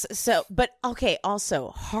yes, but okay. Also,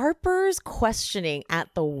 Harper's questioning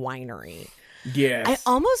at the winery. Yes. I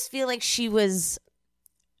almost feel like she was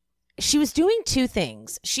doing 2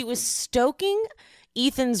 things. She was stoking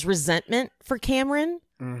Ethan's resentment for Cameron.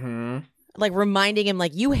 Mm-hmm. Like reminding him,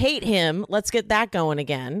 like, you hate him. Let's get that going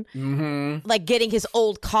again. Mm-hmm. Like getting his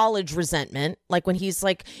old college resentment. Like when he's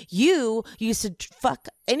like, you used to fuck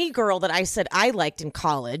any girl that I said I liked in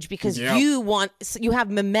college because you have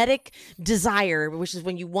mimetic desire, which is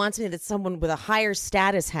when you want something that someone with a higher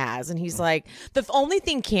status has. And he's like, the only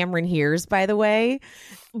thing Cameron hears, by the way,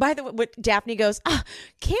 what Daphne goes,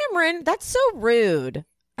 Cameron, that's so rude.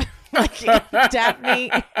 Like,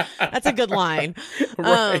 Daphne, that's a good line.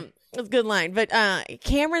 Right. That's a good line. But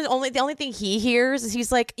Cameron, the only thing he hears is he's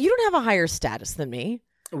like, you don't have a higher status than me.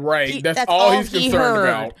 Right. That's all he's concerned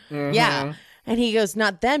about. Mm-hmm. Yeah. And he goes,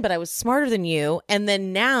 not then, but I was smarter than you. And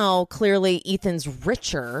then now, clearly, Ethan's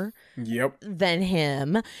richer than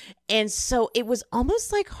him. And so it was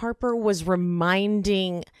almost like Harper was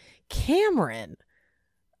reminding Cameron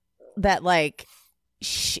that, like,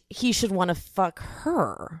 he should want to fuck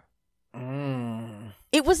her.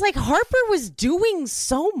 It was like Harper was doing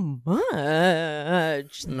so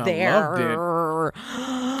much there.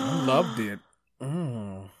 I loved it.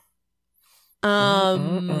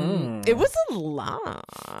 It was a lot.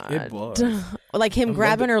 It was. Like him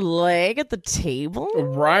grabbing her leg at the table.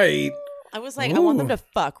 Right. I was like, I want them to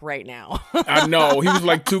fuck right now. I know. He was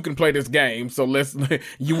like, 2 can play this game. So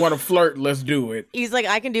you want to flirt, let's do it. He's like,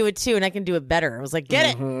 I can do it too, and I can do it better. I was like,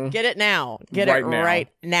 get it now. Right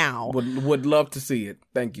now. Would love to see it.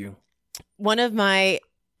 Thank you. One of my,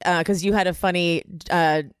 because you had a funny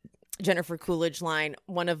Jennifer Coolidge line.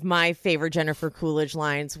 One of my favorite Jennifer Coolidge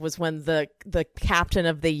lines was when the captain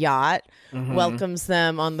of the yacht welcomes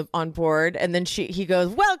them on board, and then he goes,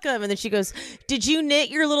 welcome, and then she goes, did you knit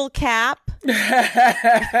your little cap?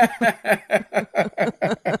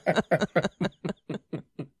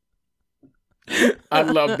 I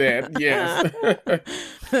love that. Yes.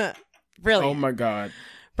 Brilliant. Oh my God.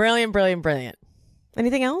 Brilliant.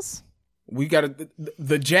 Anything else? We got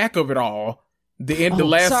the jack of it all. The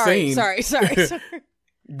last scene. Sorry.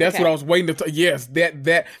 That's what I was waiting to. Yes,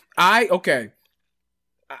 that. Okay.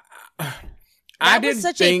 That was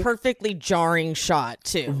such a perfectly jarring shot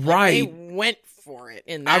too. Right. Like, they went for it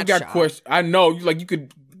in that. I've got questions. I know. You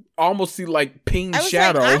could almost see like ping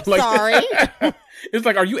shadow. I'm sorry. It's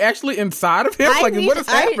like, are you actually inside of him? What is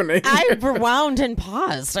happening? I rewound and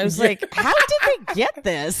paused. I was like, how did they get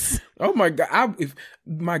this? Oh my God.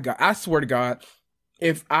 I swear to God,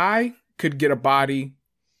 if I could get a body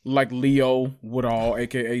like Leo Woodall,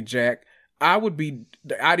 aka Jack, I'd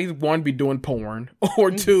either 1 be doing porn,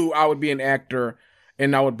 or 2, I would be an actor,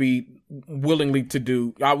 and I would be willing to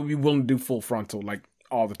do full frontal, like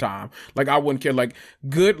all the time. Like, I wouldn't care. Like,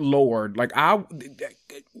 good Lord. Like,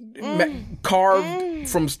 carved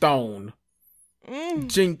from stone.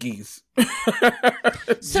 Jinkies.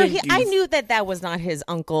 So I knew that was not his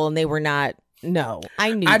uncle, and they were not. No,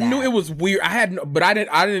 I knew. I knew it was weird. I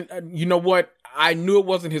didn't. You know what? I knew it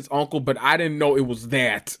wasn't his uncle, but I didn't know it was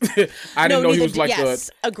that. I didn't know he was like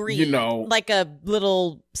agreed. You know, like a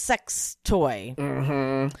little sex toy.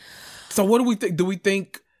 Mm-hmm. So what do we think? Do we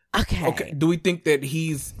think? Okay. Do we think that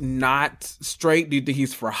he's not straight? Do you think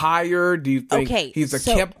he's for hire? Do you think he's a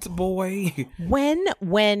kept boy? When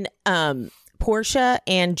Portia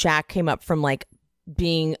and Jack came up from like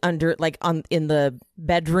being under in the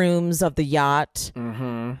bedrooms of the yacht.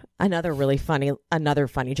 Mm-hmm. Another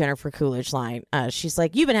funny Jennifer Coolidge line. She's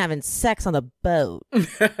like, "You've been having sex on the boat."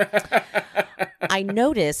 I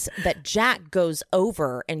notice that Jack goes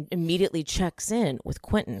over and immediately checks in with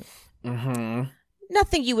Quentin. Mm-hmm.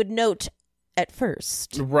 Nothing you would note at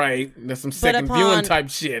first. Right. There's some second viewing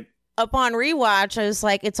type shit. Upon rewatch, I was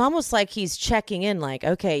like, it's almost like he's checking in like,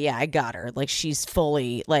 okay, yeah, I got her. Like, she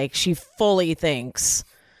fully thinks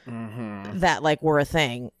that like we're a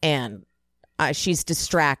thing, and she's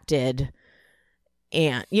distracted,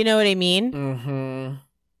 and you know what I mean? Mm-hmm.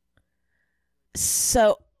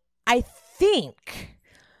 So I think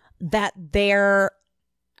that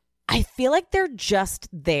I feel like they're just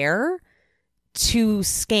there to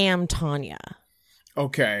scam Tanya.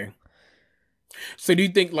 Okay. So do you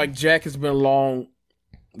think like Jack has been along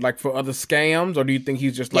like for other scams, or do you think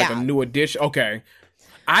he's just like a new addition? Okay.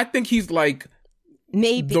 I think he's like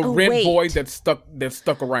maybe the rent boy that's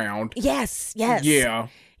stuck around. Yes. Yeah.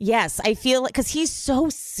 Yes, I feel like because he's so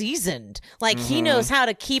seasoned. Like, he knows how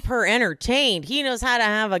to keep her entertained. He knows how to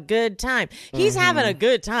have a good time. He's having a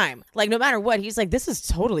good time. Like, no matter what, he's like, this is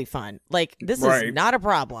totally fun. Like, this is not a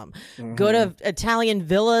problem. Go to Italian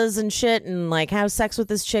villas and shit and, like, have sex with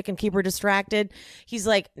this chick and keep her distracted. He's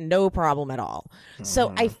like, no problem at all.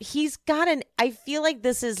 So, I feel like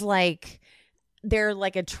this is like, they're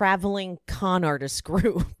like a traveling con artist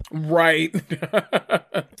group. Right.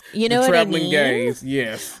 You know what I mean? Traveling gays,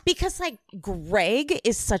 yes. Because like Greg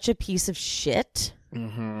is such a piece of shit.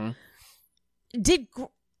 Mm-hmm. I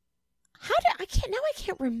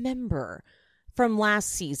can't remember from last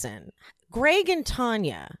season. Greg and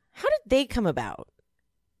Tanya, how did they come about?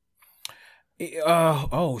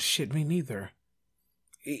 Oh shit, me neither.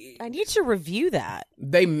 I need to review that.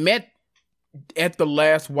 They met at the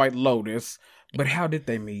last White Lotus. But how did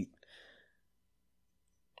they meet?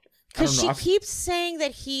 Because she keeps saying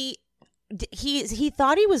that he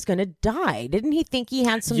thought he was going to die. Didn't he think he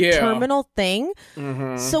had some terminal thing?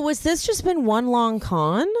 Mm-hmm. So has this just been one long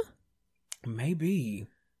con? Maybe.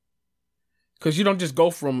 Because you don't just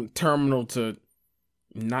go from terminal to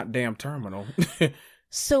not damn terminal.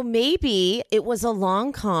 So maybe it was a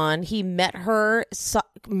long con. He met her,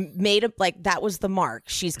 that was the mark.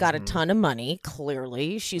 She's got a ton of money,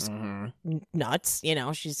 clearly. She's nuts, you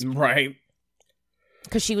know, she's... Right.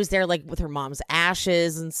 Because she was there, like, with her mom's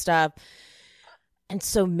ashes and stuff. And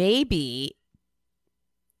so maybe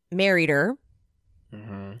married her,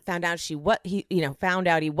 found out found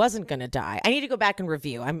out he wasn't going to die. I need to go back and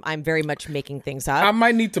review. I'm very much making things up. I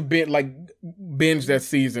might need to binge that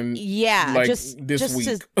season. Yeah, like this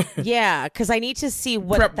week. Because I need to see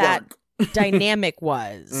what Prep that work. dynamic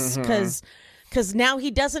was. Because now he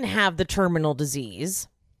doesn't have the terminal disease.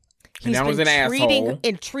 He's now he's an asshole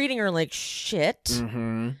and treating her like shit.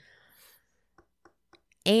 Mm-hmm.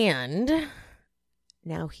 And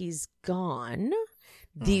now he's gone.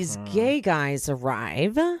 These gay guys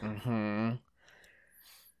arrive.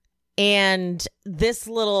 And this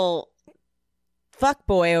little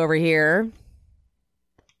fuckboy over here.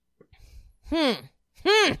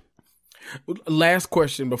 Last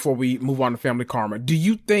question before we move on to Family Karma. Do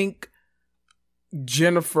you think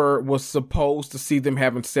Jennifer was supposed to see them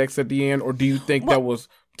having sex at the end, or do you think that was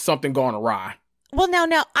something going awry? Well, now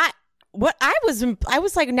I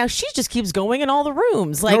was like, now she just keeps going in all the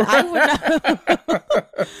rooms. Like,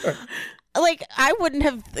 I wouldn't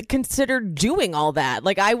have considered doing all that.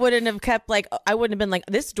 Like, I wouldn't have been like,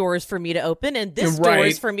 this door is for me to open and this door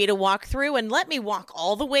is for me to walk through, and let me walk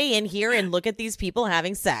all the way in here and look at these people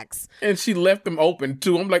having sex. And she left them open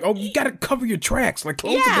too. I'm like, oh, you got to cover your tracks. Like,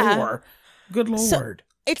 close the door. Good Lord. So,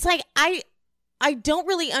 it's like, I don't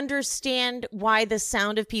really understand why the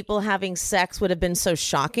sound of people having sex would have been so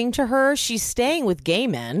shocking to her. She's staying with gay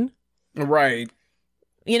men. Right.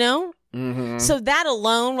 You know? Mm-hmm. So that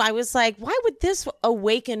alone, I was like, why would this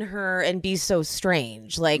awaken her and be so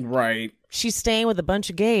strange? Like, right. she's staying with a bunch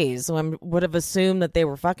of gays, so I would have assumed that they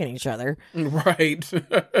were fucking each other. Right.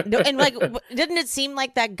 No, and like, didn't it seem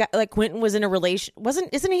like that guy, like Quentin was in a relation?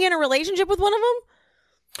 Isn't he in a relationship with one of them?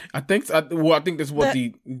 I think so. I think that's what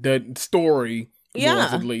the story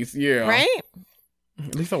was, at least. Yeah. Right?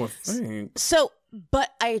 At least I would think. So, but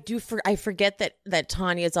I forget that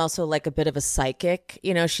Tanya is also like a bit of a psychic.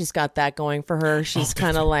 You know, she's got that going for her. She's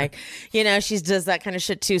kind of like, you know, she does that kind of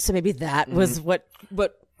shit too. So maybe that was what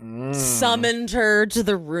summoned her to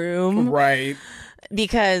the room. Right.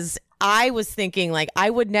 Because I was thinking, like, I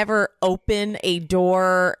would never open a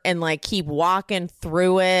door and like keep walking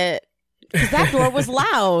through it. Because that door was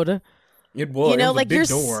loud. It was. You know, it was like a big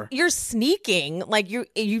door. You're sneaking, like you'd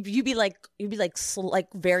be like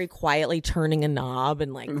very quietly turning a knob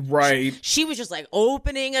and like right. She was just like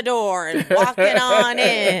opening a door and walking on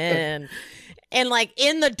in, and like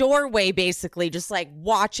in the doorway, basically just like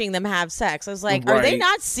watching them have sex. I was like, Are they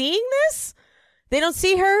not seeing this? They don't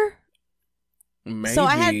see her. Maybe. So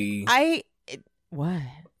what?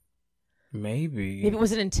 Maybe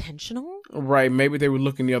Was it intentional? Right. Maybe they were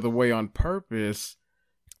looking the other way on purpose.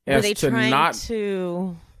 Were they trying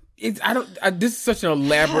to? This is such an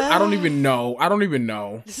elaborate. I don't even know.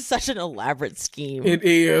 This is such an elaborate scheme. It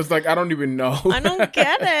is. Like, I don't even know. I don't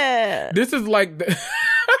get it. This is like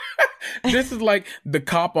this is like the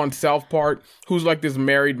cop on South Park who's like this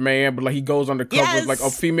married man, but like he goes undercover with like a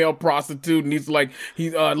female prostitute, and he's like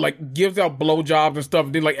like gives out blowjobs and stuff.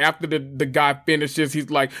 And then like after the guy finishes, he's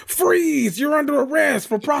like, "Freeze! You're under arrest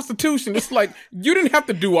for prostitution." It's like, you didn't have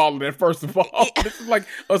to do all of that. First of all, this is like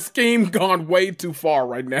a scheme gone way too far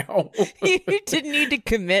right now. You didn't need to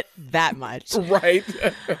commit that much, right?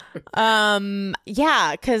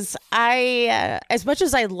 Yeah, because I as much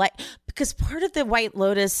as I like, because part of the White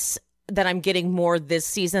Lotus that I'm getting more this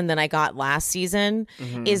season than I got last season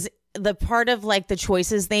is the part of like the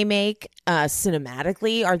choices they make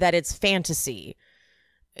cinematically are that it's fantasy.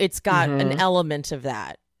 It's got an element of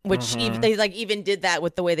that, which they like even did that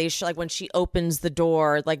with the way they like when she opens the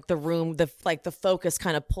door, like the room, the focus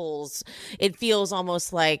kind of pulls. It feels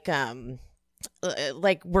almost like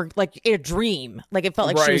we're like a dream. Like it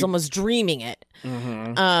felt like she was almost dreaming it.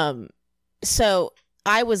 So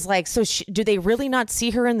I was like, do they really not see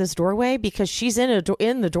her in this doorway? Because she's in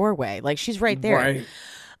the doorway. Like, she's right there. Right.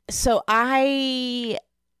 So I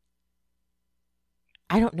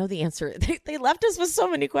don't know the answer. They left us with so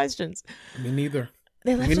many questions. Me neither.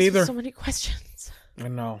 They left us with so many questions. I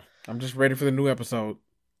know. I'm just ready for the new episode.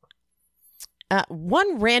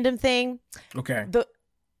 One random thing. Okay.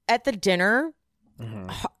 At the dinner,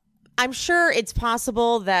 I'm sure it's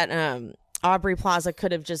possible that Aubrey Plaza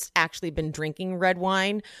could have just actually been drinking red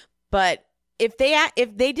wine, but if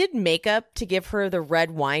they did makeup to give her the red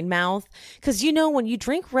wine mouth, because you know when you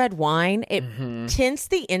drink red wine, it tints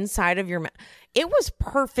the inside of your mouth. It was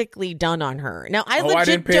perfectly done on her. Now I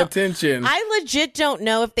didn't pay attention. I legit don't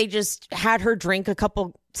know if they just had her drink a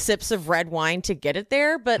couple sips of red wine to get it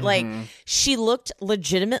there, but like she looked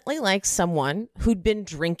legitimately like someone who'd been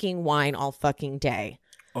drinking wine all fucking day.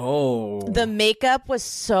 Oh. The makeup was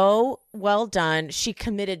so well done. She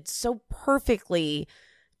committed so perfectly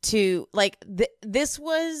to like this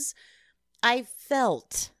was, I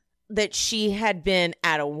felt that she had been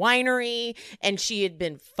at a winery and she had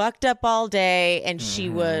been fucked up all day and she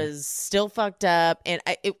was still fucked up, and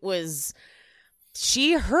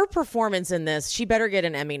her performance in this, she better get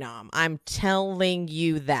an Emmy nom. I'm telling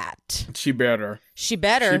you that. She better.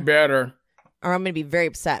 Or I'm going to be very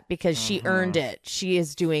upset because she earned it. She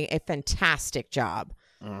is doing a fantastic job.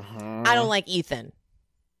 I don't like Ethan.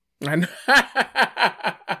 I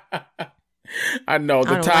know.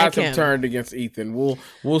 The tides have turned against Ethan.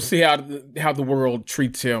 We'll see how the world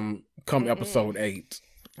treats him come episode 8.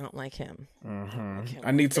 I don't like him.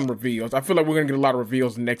 I need some reveals. I feel like we're going to get a lot of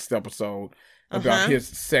reveals next episode about his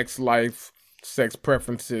sex life, sex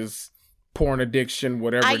preferences, porn addiction,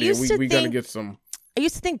 whatever it is. We're going to get some. I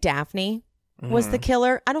used to think Daphne was the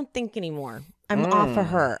killer. I don't think anymore. I'm off of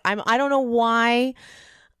her. I don't know why.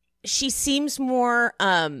 She seems more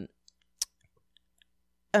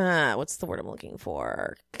what's the word I'm looking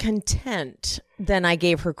for? Content than I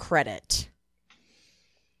gave her credit.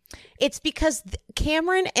 It's because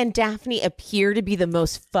Cameron and Daphne appear to be the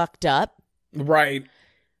most fucked up. Right.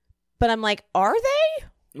 But I'm like, are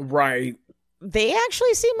they? Right. They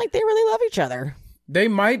actually seem like they really love each other. They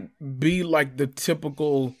might be like the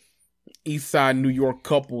typical East Side New York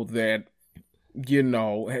couple that, you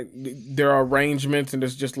know, there are arrangements and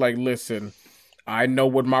it's just like, listen, I know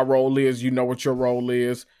what my role is. You know what your role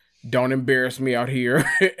is. Don't embarrass me out here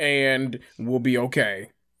and we'll be okay.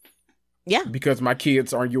 Yeah. Because my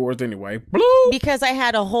kids aren't yours anyway. Bloop. Because I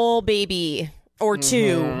had a whole baby or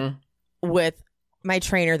two with my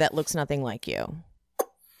trainer that looks nothing like you.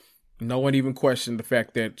 No one even questioned the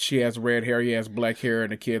fact that she has red hair, he has black hair,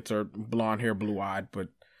 and the kids are blonde hair, blue-eyed. But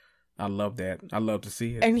I love that. I love to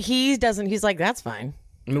see it. And he doesn't. He's like, that's fine.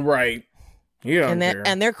 Right. Yeah.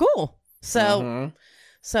 And they're cool. So,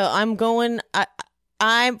 so I'm going.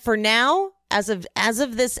 I'm for now. As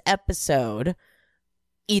of this episode,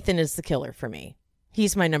 Ethan is the killer for me.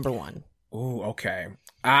 He's my number one. Ooh, okay.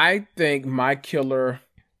 I think my killer.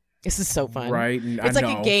 This is so fun. Right. It's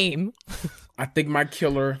like a game. I think my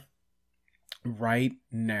killer right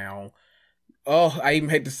now. Oh, I even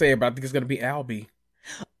hate to say it, but I think it's going to be Albie.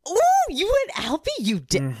 Ooh, you went Albie? You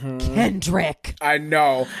did. Kendrick. I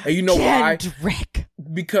know. And you know why? Kendrick.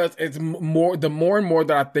 Because it's more, the more and more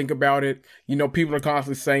that I think about it, you know, people are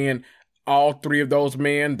constantly saying all three of those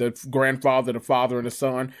men, the grandfather, the father, and the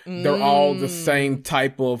son, they're all the same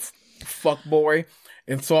type of fuckboy.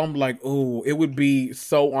 And so I'm like, ooh, it would be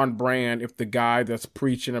so on brand if the guy that's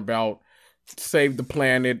preaching about save the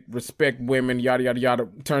planet, respect women, yada, yada, yada,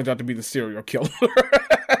 turns out to be the serial killer.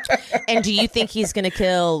 And do you think he's going to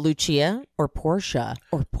kill Lucia or Portia?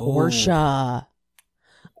 Or Portia?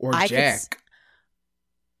 Or Jack.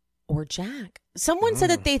 Or Jack. Someone said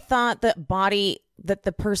that they thought that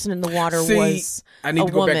the person in the water was I need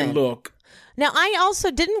to go woman. back and look. Now, I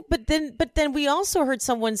also didn't, but then we also heard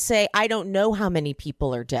someone say, I don't know how many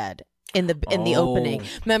people are dead in the opening.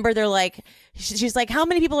 Remember, they're like, she's like, how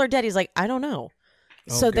many people are dead? He's like, I don't know.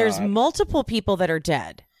 So there's multiple people that are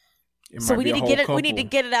dead. So we need to get it. We need to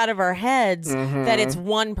get it out of our heads that it's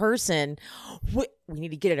one person. We need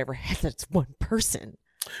to get it out of our heads that it's one person.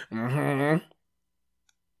 Oh my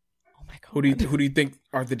God. Who do you think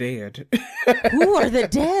are the dead? Who are the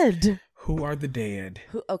dead? Who are the dead?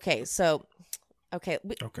 Okay. Okay.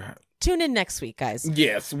 Tune in next week, guys.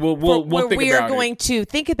 Yes, we'll think about it. We are going to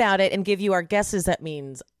think about it and give you our guesses. That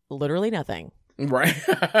means literally nothing. Right.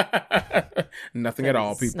 Nothing at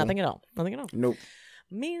all, people. Nothing at all. Nothing at all. Nope.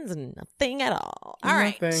 Means nothing at all. All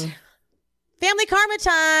right. Nothing. Family karma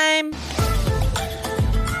time.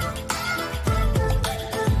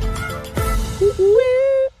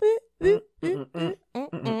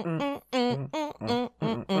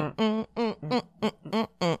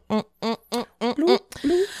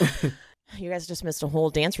 You guys just missed a whole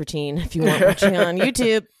dance routine if you weren't watching on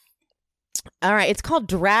YouTube. All right, it's called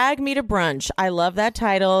Drag Me to Brunch. I love that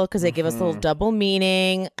title because they give us a little double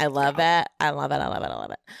meaning. I love it. I love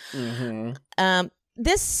it.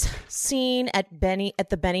 This scene at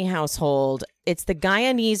the Benny household, it's the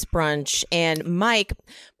Guyanese brunch, and Mike,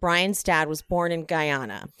 Brian's dad, was born in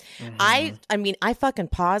Guyana. I mean, I fucking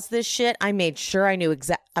paused this shit. I made sure I knew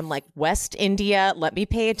I'm like, West India, let me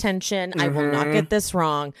pay attention. I will not get this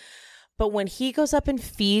wrong. But when he goes up and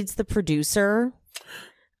feeds the producer,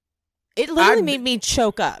 it literally made me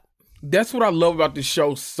choke up. That's what I love about this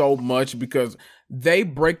show so much, because they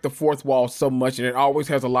break the fourth wall so much, and it always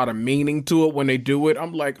has a lot of meaning to it when they do it.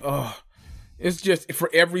 I'm like, ugh. It's just, for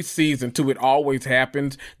every season, too, it always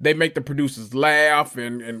happens. They make the producers laugh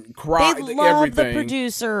and cry. They love everything. The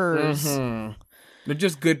producers. They're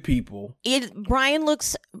just good people. Brian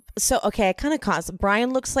looks so okay. I kind of caught.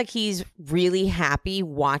 Brian looks like he's really happy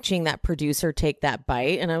watching that producer take that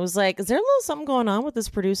bite, and I was like, "Is there a little something going on with this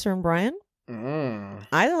producer and Brian?"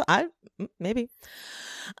 I maybe.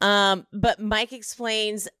 But Mike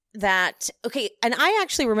explains that and I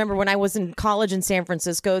actually remember when I was in college in San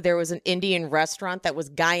Francisco, there was an Indian restaurant that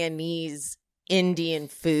was Guyanese Indian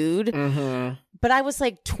food. But I was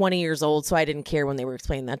like 20 years old, so I didn't care when they were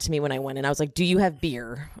explaining that to me when I went in. I was like, do you have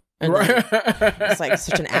beer? And it's like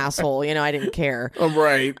such an asshole, I didn't care.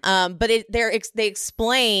 Right. But they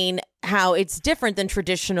explain how it's different than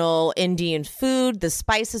traditional Indian food. The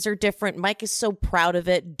spices are different. Mike is so proud of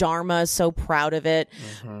it. Dharma is so proud of it.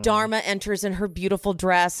 Dharma enters in her beautiful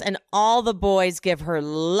dress, and all the boys give her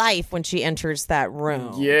life when she enters that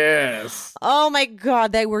room. Yes. Oh my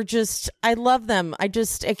God. They were I love them. I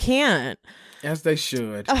can't. As they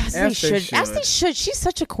should. As they should. She's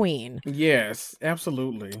such a queen. Yes,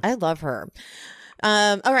 absolutely. I love her.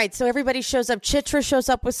 All right, so everybody shows up. Chitra shows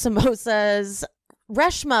up with samosas.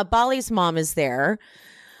 Reshma, Bali's mom, is there.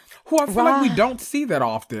 Who I feel like we don't see that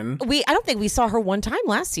often. I don't think we saw her one time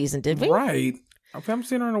last season, did we? Right. I haven't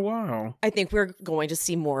seen her in a while. I think we're going to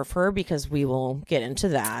see more of her because we will get into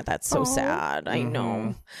that. That's so sad. I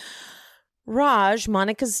know. Raj,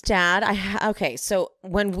 Monica's dad. So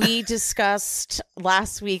when we discussed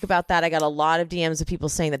last week about that, I got a lot of DMs of people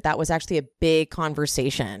saying that was actually a big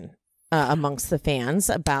conversation amongst the fans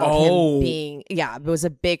about him being. Yeah, it was a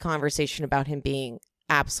big conversation about him being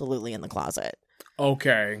absolutely in the closet.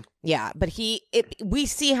 Okay. Yeah, but we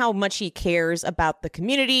see how much he cares about the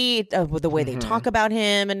community, the way they talk about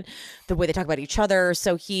him and the way they talk about each other.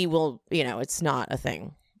 So he will, it's not a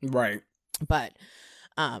thing. Right. But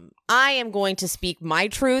I am going to speak my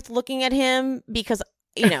truth looking at him because,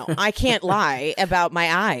 I can't lie about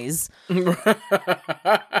my eyes.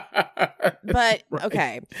 But,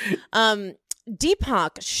 okay. Deepak,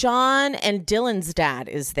 Sean, and Dylan's dad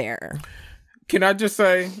is there. Can I just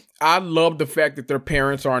say, I love the fact that their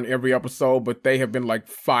parents are on every episode, but they have been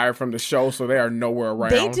fired from the show, so they are nowhere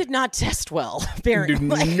around. They did not test well,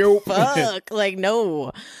 apparently. Nope. Fuck.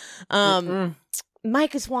 No.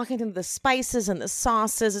 Mike is walking through the spices and the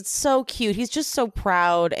sauces. It's so cute. He's just so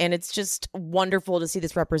proud, and it's just wonderful to see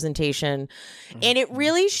this representation. And it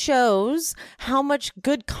really shows how much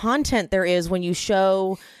good content there is when you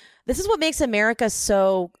show. This is what makes America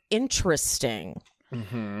so interesting.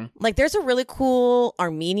 There's a really cool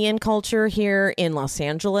Armenian culture here in Los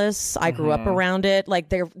Angeles. I grew up around it.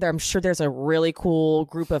 I'm sure there's a really cool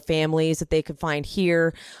group of families that they could find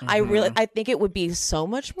here. I think it would be so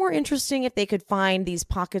much more interesting if they could find these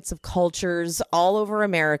pockets of cultures all over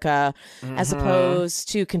America as opposed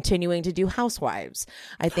to continuing to do Housewives.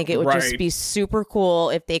 I think it would just be super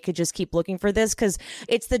cool if they could just keep looking for this, because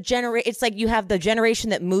it's it's like you have the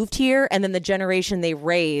generation that moved here and then the generation they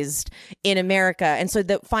raised in America. And so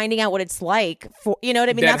finding out what it's like for, you know what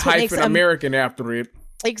I mean? That's what makes American after it.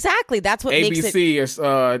 Exactly. That's what makes it. ABC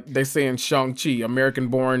is, they say in Shang-Chi, American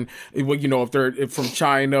born, if they're from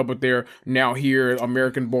China, but they're now here,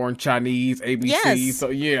 American born Chinese, ABC. Yes.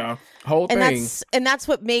 So yeah, whole thing. And that's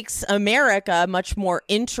what makes America much more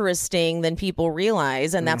interesting than people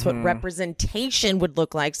realize. And that's what representation would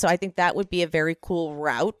look like. So I think that would be a very cool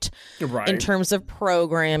route in terms of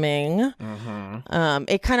programming.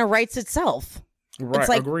 It kind of writes itself. Right, it's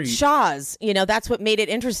like agreed. Shaw's, that's what made it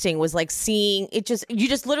interesting, was like seeing it. You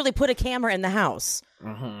just literally put a camera in the house.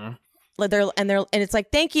 And it's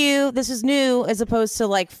like, thank you, this is new, as opposed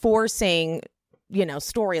to forcing,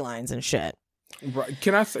 storylines and shit. Right.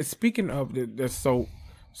 Can I say, speaking of, that's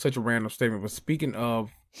such a random statement, but speaking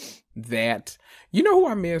of that, you know who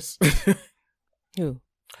I miss? Who?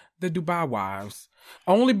 The Dubai Wives.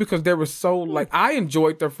 Only because they were so, I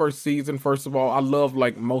enjoyed their first season, first of all. I love,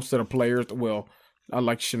 most of the players. Well, I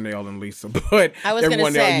like Chanel and Lisa, but I was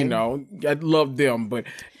everyone else, I love them. But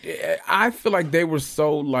I feel like they were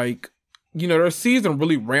so, their season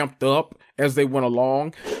really ramped up as they went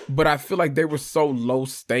along. But I feel like they were so low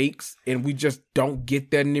stakes, and we just don't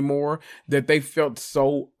get that anymore, that they felt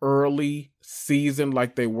so early season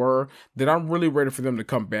like they were, that I'm really ready for them to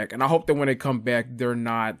come back. And I hope that when they come back, they're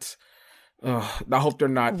not... I hope they're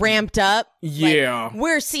not ramped up. Yeah,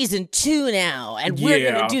 we're season 2 now, and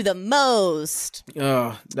we're gonna do the most.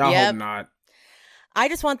 I hope not. I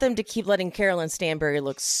just want them to keep letting Carolyn Stanbury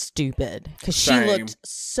look stupid, because she looked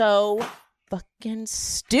so fucking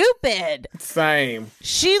stupid. Same.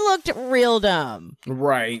 She looked real dumb.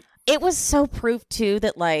 Right. It was so proof too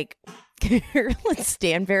that Carolyn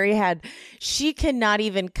Stanbury she cannot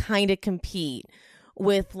even kind of compete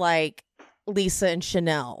with Lisa and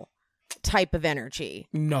Chanel type of energy.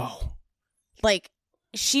 No.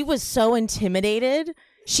 She was so intimidated.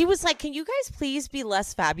 She was like, can you guys please be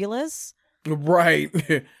less fabulous? Right.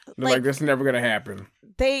 That's never gonna happen.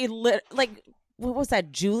 They what was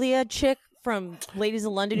that Julia chick from Ladies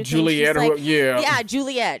of London? Juliet, yeah,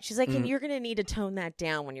 Juliet. She's like, and you're gonna need to tone that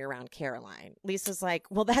down when you're around Caroline. Lisa's like,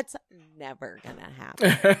 well, that's never gonna happen.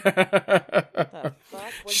 The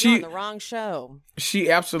fuck? You're on the wrong show.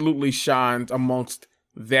 She absolutely shines amongst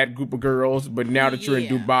that group of girls, but now that you're in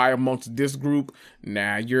Dubai amongst this group,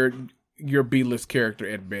 you're B-list character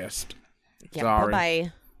at best. Yeah, sorry.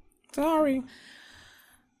 Bye-bye. Sorry.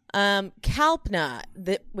 Kalpna,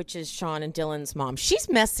 which is Sean and Dylan's mom, she's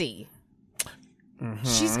messy.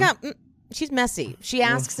 She's messy. She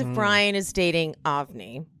asks if Brian is dating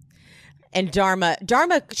Avni. And Dharma,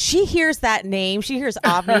 she hears that name. She hears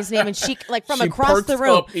Avni's name, and she from across the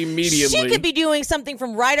room immediately. She could be doing something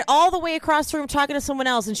from all the way across the room, talking to someone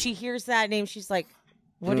else, and she hears that name. She's like,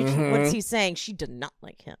 "What's he saying?" She did not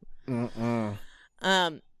like him.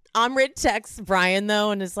 Amrit texts Brian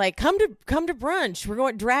though, and is like, "Come to brunch. We're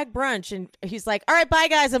going drag brunch," and he's like, "All right, bye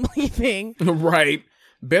guys, I'm leaving." Right.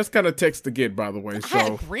 Best kind of text to get, by the way. So I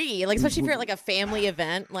agree. Especially if you're at a family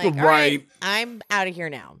event. All right, I'm out of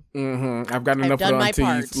here now. I've got enough of the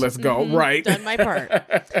aunties. Let's go. Right. Done my part.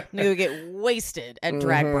 I'm going to get wasted at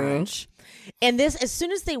drag brunch. And as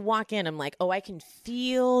soon as they walk in, I'm like, oh, I can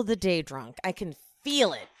feel the day drunk. I can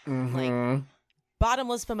feel it.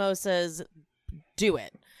 Bottomless mimosas, do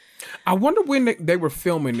it. I wonder when they were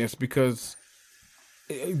filming this, because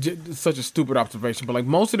such a stupid observation, but like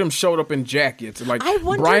most of them showed up in jackets. Like I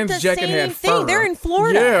wondered Brian's the jacket same had thing. fur. They're in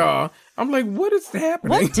Florida. Yeah, I'm like, what is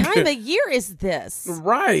happening? What time of year is this?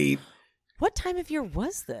 Right. What time of year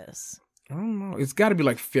was this? I don't know. It's got to be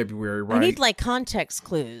like February, right? I need like context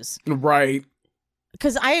clues. Right.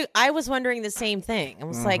 Because I was wondering the same thing. I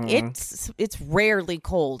was like, it's rarely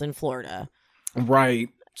cold in Florida. Right.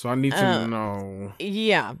 So I need to know.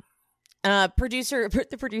 Yeah. The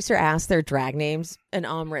producer asked their drag names, and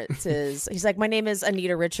Amrit says, he's like, my name is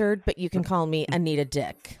Anita Richard, but you can call me Anita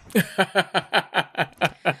Dick.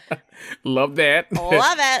 Love that.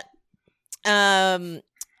 Love it.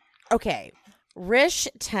 Okay. Rish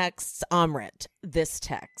texts Amrit this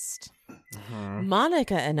text.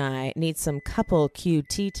 Monica and I need some couple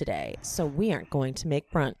QT today, so we aren't going to make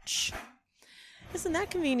brunch. Isn't that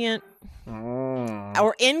convenient?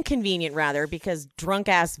 Or inconvenient, rather, because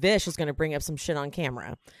drunk-ass Vish is going to bring up some shit on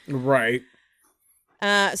camera. Right.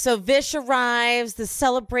 So Vish arrives. The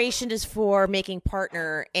celebration is for making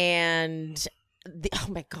partner, and oh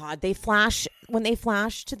my God, when they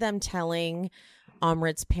flash to them telling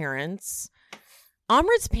Amrit's parents.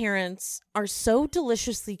 Amrit's parents are so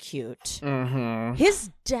deliciously cute. His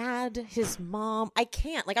dad, his mom, I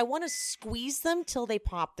can't. Like, I want to squeeze them till they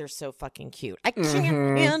pop. They're so fucking cute. I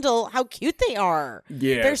can't handle how cute they are.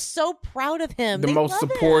 Yeah. They're so proud of him. The most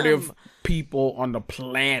supportive people on the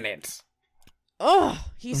planet. Oh,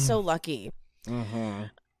 he's so lucky.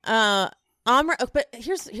 Amrit, but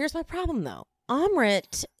here's my problem, though.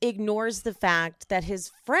 Amrit ignores the fact that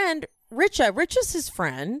his friend Richa's his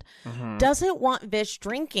friend, doesn't want Vish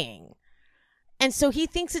drinking. And so he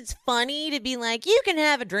thinks it's funny to be like, you can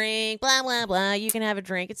have a drink, blah, blah, blah, you can have a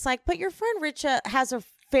drink. It's like, but your friend Richa has a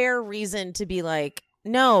fair reason to be like,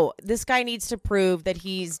 no, this guy needs to prove that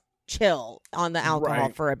he's chill on the alcohol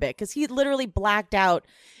for a bit. Because he literally blacked out.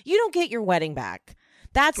 You don't get your wedding back.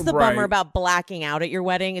 That's the bummer about blacking out at your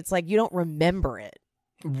wedding. It's like, you don't remember it.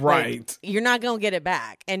 Right. Like, you're not going to get it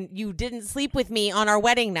back. And you didn't sleep with me on our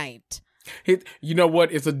wedding night. You know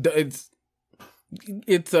what? It's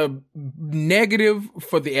a negative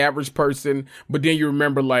for the average person, but then you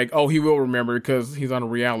remember like, oh, he will remember because he's on a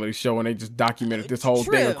reality show and they just documented this whole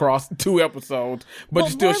thing across 2 episodes. But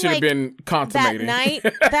you still should have been consummating.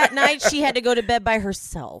 That night she had to go to bed by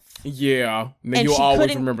herself. Yeah. And you'll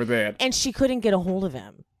always remember that. And she couldn't get a hold of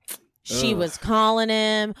him. She was calling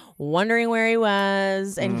him, wondering where he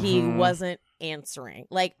was, and he wasn't answering.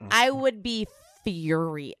 Like, I would be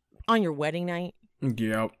furious on your wedding night.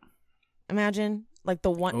 Yep. Imagine, like,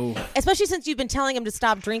 the one, especially since you've been telling him to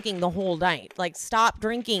stop drinking the whole night. Like, stop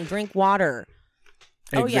drinking, drink water.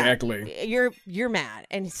 Exactly. Oh, yeah. You're mad.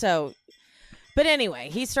 And so, but anyway,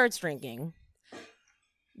 he starts drinking.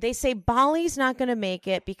 They say Bali's not going to make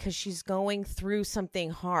it because she's going through something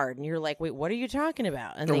hard. And you're like, wait, what are you talking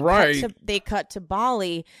about? And they cut to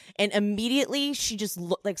Bali, and immediately she just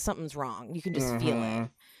looked like something's wrong. You can just feel it.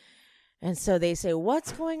 And so they say,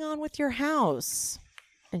 what's going on with your house?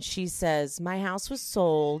 And she says, my house was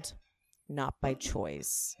sold, not by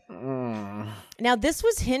choice. Now, this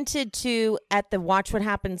was hinted to at the Watch What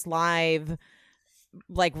Happens Live,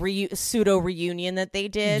 like, pseudo reunion that they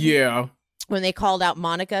did. Yeah. When they called out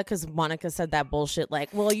Monica, because Monica said that bullshit like,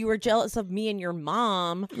 well, you were jealous of me and your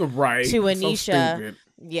mom. Right. To Anisha. So stupid.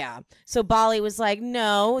 Yeah. So Bali was like,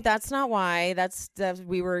 no, that's not why. That's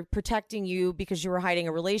we were protecting you because you were hiding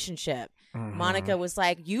a relationship. Monica was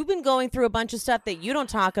like, you've been going through a bunch of stuff that you don't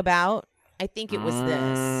talk about. I think it was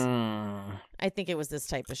this. I think it was this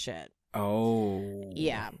type of shit. Oh.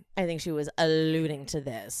 Yeah. I think she was alluding to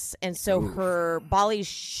this. And so her Bali's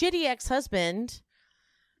shitty ex-husband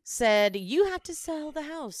said, you have to sell the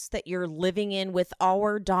house that you're living in with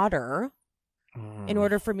our daughter in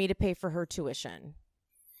order for me to pay for her tuition.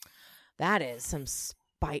 That is some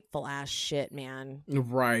spiteful ass shit, man.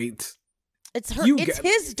 Right. It's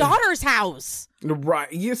his daughter's house.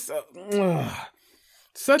 Right. Yes.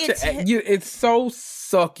 It's so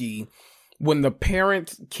sucky when the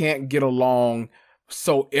parents can't get along,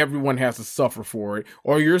 so everyone has to suffer for it,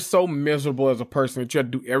 or you're so miserable as a person that you have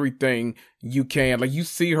to do everything you can. Like, you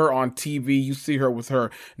see her on TV, you see her with her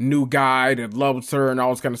new guy that loves her and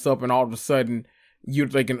all this kind of stuff, and all of a sudden you're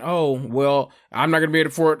thinking, oh, well, I'm not going to be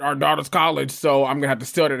able to afford our daughter's college, so I'm going to have to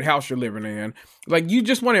sell that house you're living in. Like, you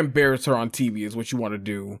just want to embarrass her on TV is what you want to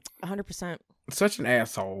do. 100%. Such an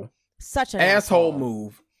asshole. Such an asshole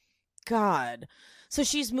move. God. So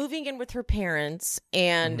she's moving in with her parents,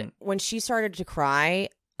 and when she started to cry,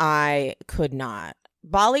 I could not.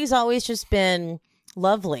 Bali's always just been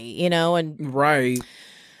lovely, you know, and right.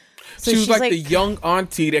 So she was like the young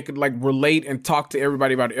auntie that could like relate and talk to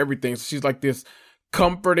everybody about everything. So she's like this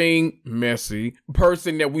comforting, messy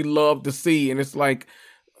person that we love to see. And it's like,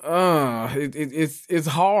 it's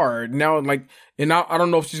hard now. Like, and I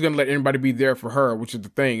don't know if she's going to let anybody be there for her, which is the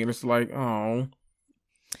thing. And it's like, oh,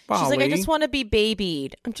 Polly. She's like, I just want to be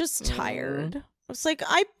babied. I'm just tired. I was like,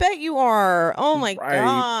 I bet you are. Oh my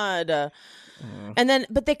God. And then,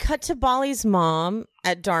 but they cut to Bali's mom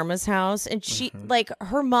at Dharma's house, and she, like,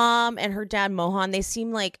 her mom and her dad, Mohan, they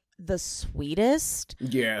seem like the sweetest,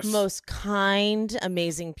 most kind,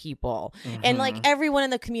 amazing people. And, like, everyone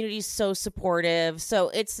in the community is so supportive. So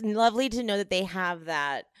it's lovely to know that they have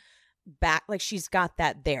that back. Like, she's got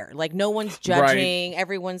that there. Like, no one's judging.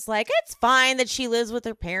 Everyone's like, it's fine that she lives with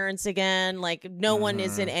her parents again. Like, no one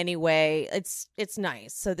is in any way. It's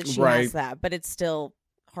nice so that she has that, but it's still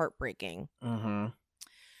heartbreaking.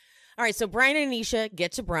 All right, so Brian and Anisha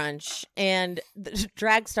get to brunch, and the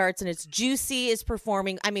drag starts, and it's Juicy is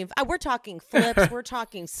performing. I mean, we're talking flips, we're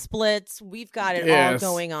talking splits. We've got it all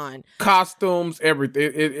going on. Costumes, everything.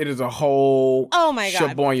 It is a whole oh my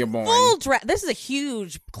God, full drag. This is a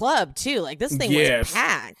huge club too. Like, this thing was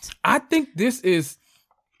packed. I think this is.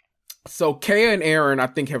 So Kaya and Aaron, I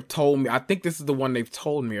think, have told me. I think this is the one they've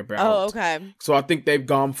told me about. Oh, okay. So I think they've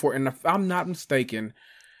gone for it. And if I'm not mistaken,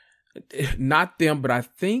 not them, but I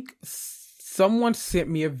think someone sent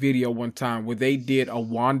me a video one time where they did a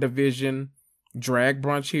WandaVision drag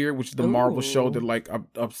brunch here, which is the Marvel show that, like, I'm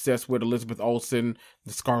obsessed with, Elizabeth Olsen,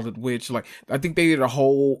 the Scarlet Witch. Like, I think they did a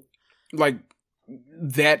whole, like,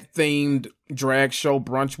 that themed drag show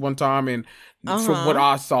brunch one time. And from what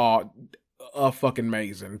I saw, fucking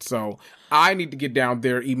amazing. So I need to get down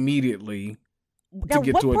there immediately to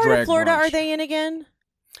get to a drag brunch. What part of Florida are they in again?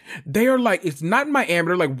 They are, like, it's not in Miami.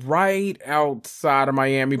 They're, like, right outside of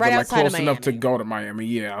Miami, but, like, close enough to go to Miami.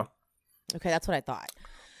 Yeah. Okay, that's what I thought.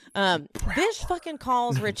 Bish fucking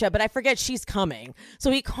calls Richa, but I forget she's coming.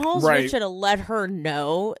 So he calls Richa to let her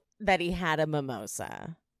know that he had a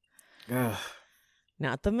mimosa.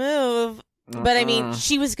 Not the move. But I mean,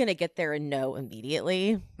 she was going to get there and know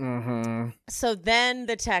immediately. So then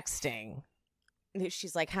the texting.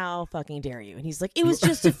 She's like, how fucking dare you? And he's like, it was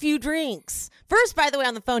just a few drinks. First, by the way,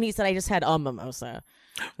 on the phone, he said, I just had a mimosa.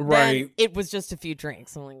 Then it was just a few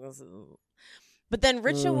drinks. I'm like, this is... But then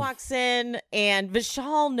Richa walks in, and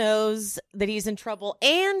Vishal knows that he's in trouble,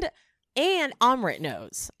 and Amrit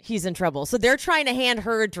knows he's in trouble. So they're trying to hand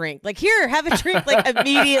her a drink. Like, here, have a drink. Like,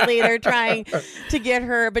 immediately they're trying to get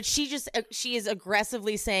her. But she is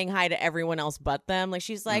aggressively saying hi to everyone else but them. Like,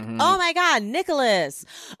 she's like, oh my God, Nicholas.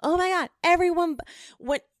 Oh my God, everyone.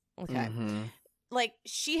 What? Okay. Like,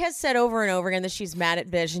 she has said over and over again that she's mad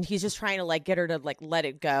at Bish, and he's just trying to, like, get her to, like, let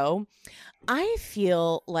it go. I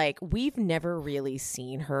feel like we've never really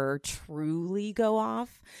seen her truly go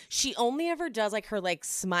off. She only ever does, like, her, like,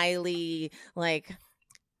 smiley, like,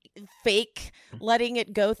 fake letting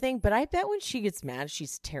it go thing. But I bet when she gets mad,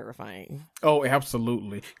 she's terrifying. Oh,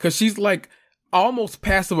 absolutely. Because she's, like, almost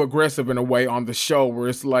passive aggressive in a way on the show, where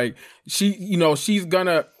it's like she's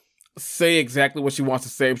gonna say exactly what she wants to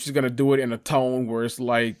say, but she's gonna do it in a tone where it's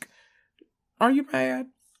like, are you mad?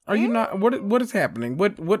 Are you not? What is happening?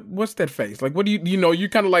 What's that face? Like, what do you're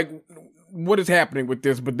kind of like, what is happening with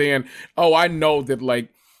this? But then, I know that, like,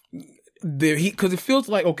 because it feels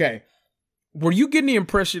like, okay, were you getting the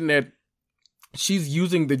impression that she's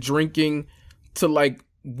using the drinking to, like,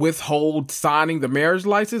 withhold signing the marriage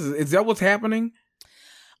license? Is that what's happening?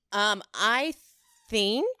 I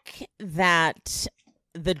think that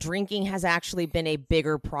the drinking has actually been a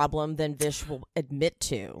bigger problem than Vish will admit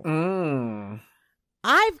to.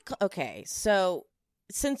 So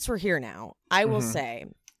since we're here now, I will say,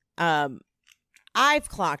 I've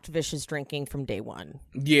clocked Vish's drinking from day one.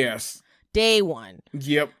 Yes. Day one.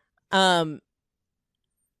 Yep.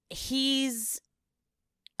 He's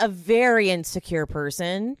a very insecure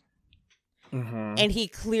person. And he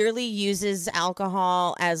clearly uses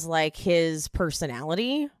alcohol as, like, his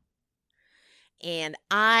personality. And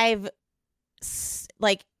I've,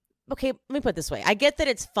 like, okay, let me put it this way. I get that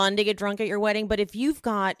it's fun to get drunk at your wedding, but if you've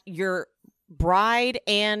got your bride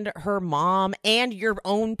and her mom and your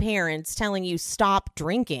own parents telling you stop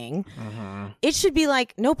drinking, it should be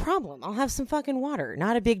like, no problem. I'll have some fucking water.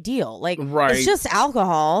 Not a big deal. Like, it's just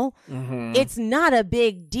alcohol. It's not a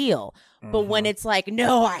big deal. But when it's like,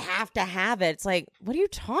 no, I have to have it. It's like, what are you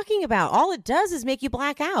talking about? All it does is make you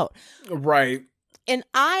black out. Right. And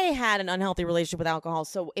I had an unhealthy relationship with alcohol.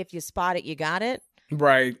 So if you spot it, you got it.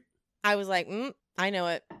 Right. I was like, I know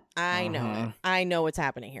it. I know it. I know what's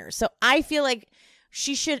happening here. So I feel like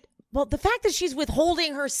she should. Well, the fact that she's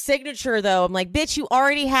withholding her signature, though, I'm like, bitch, you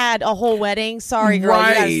already had a whole wedding. Sorry, girl.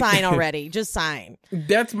 You got to sign already. Just sign.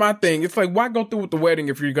 That's my thing. It's like, why go through with the wedding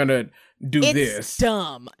if you're going to do it's this.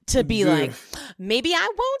 Dumb to be like, maybe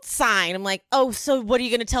I won't sign. I'm like, oh, so what are you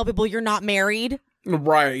going to tell people you're not married?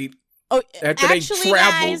 Right. Oh, after actually, they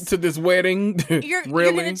traveled guys, to this wedding, you're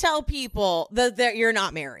going to tell people that you're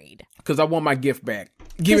not married. Because I want my gift back.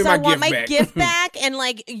 Give me my gift back. I want my gift back. And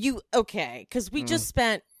like okay, because we just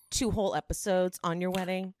spent 2 whole episodes on your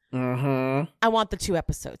wedding. Mm-hmm. I want the 2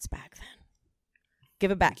 episodes back then.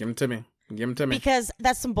 Give it back. Give them to me. Give them to me. Because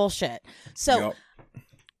that's some bullshit. So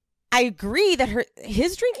I agree that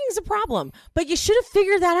his drinking is a problem, but you should have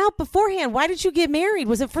figured that out beforehand. Why did you get married?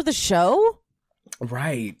 Was it for the show?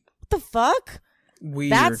 Right. What the fuck?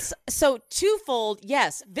 Weird. That's so twofold.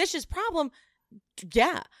 Yes. Vicious problem.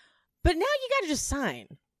 Yeah. But now you got to just sign.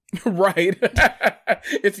 Right.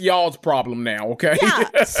 It's y'all's problem now, okay?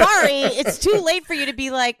 Yeah. Sorry. It's too late for you to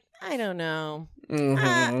be like, I don't know.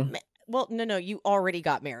 Mm-hmm. Well, no. You already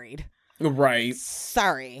got married. Right.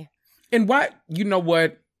 Sorry. And you know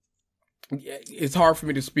what? It's hard for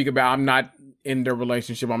me to speak about. I'm not in their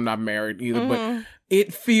relationship. I'm not married either. But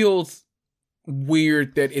it feels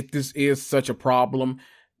weird that if this is such a problem,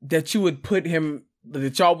 that you would put him,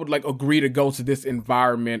 that y'all would like agree to go to this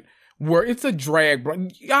environment where it's a drag. But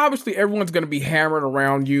obviously, everyone's going to be hammered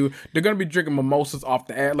around you. They're going to be drinking mimosas off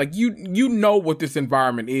the ad. Like you know what this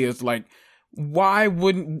environment is. Like, why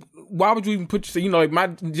would you even put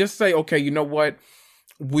just say, okay, you know what?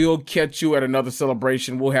 We'll catch you at another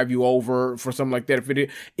celebration. We'll have you over for something like that.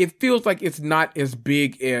 If it feels like it's not as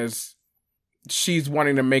big as she's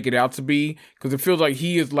wanting to make it out to be, because it feels like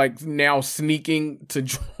he is like now sneaking to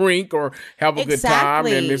drink or have a good time,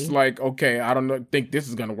 and it's like, okay, I don't think this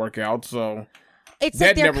is gonna work out. So it's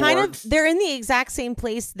like they're in the exact same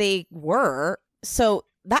place they were. So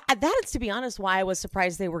that is, to be honest, why I was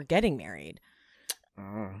surprised they were getting married.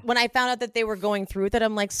 When I found out that they were going through with it,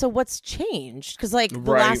 I'm like, so what's changed? Because like the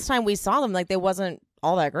last time we saw them, like they wasn't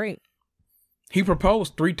all that great. He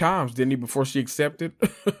proposed 3 times, didn't he, before she accepted?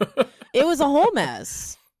 It was a whole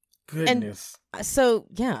mess. Goodness. And so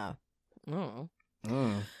yeah.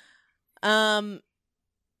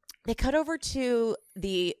 They cut over to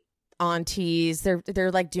the aunties.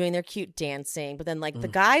 They're like doing their cute dancing, but then like the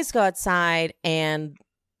guys go outside and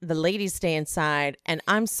the ladies stay inside. And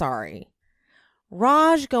I'm sorry,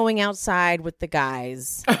 Raj going outside with the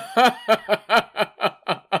guys.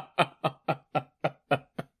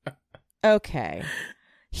 Okay.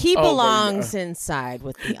 He belongs inside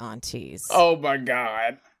with the aunties. Oh my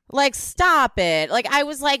God. Like, stop it. Like, I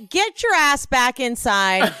was like, get your ass back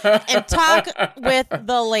inside and talk with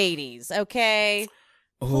the ladies, okay?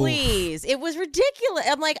 Please. It was ridiculous.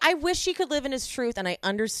 I'm like, I wish he could live in his truth, and I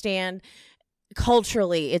understand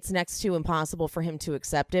culturally it's next to impossible for him to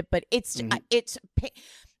accept it, but it's let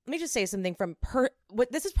me just say something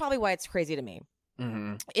this is probably why it's crazy to me.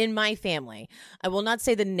 In my family, I will not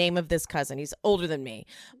say the name of this cousin. He's older than me,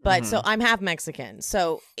 but so I'm half Mexican.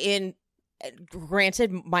 So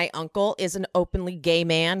granted, my uncle is an openly gay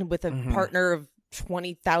man with a partner of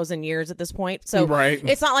 20,000 years at this point. So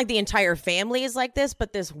it's not like the entire family is like this,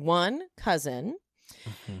 but this one cousin,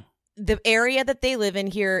 the area that they live in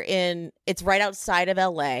here it's right outside of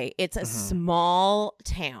LA. It's a small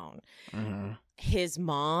town. His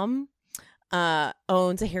mom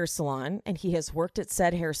owns a hair salon, and he has worked at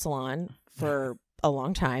said hair salon for a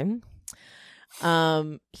long time.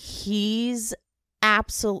 He's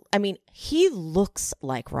he looks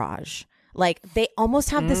like Raj. Like, they almost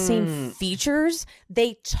have the same features.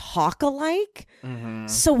 They talk alike.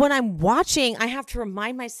 So when I'm watching, I have to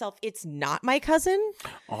remind myself it's not my cousin.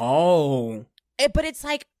 Oh. But it's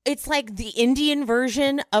like the Indian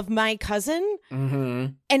version of my cousin.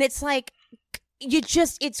 And it's like,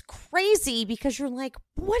 it's crazy because you're like,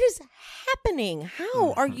 what is happening?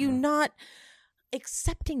 How are you not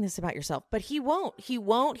accepting this about yourself? But he won't,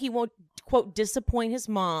 quote, disappoint his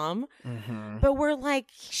mom. But we're like,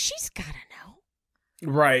 she's gotta know.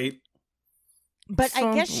 Right. But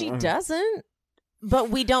I guess she doesn't. But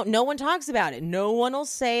we don't, no one talks about it. No one will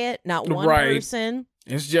say it. Not one person.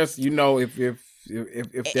 It's just,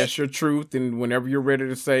 if that's your truth, and whenever you're ready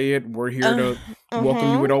to say it, we're here to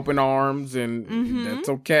welcome you with open arms, and that's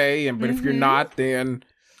okay. And but if you're not, then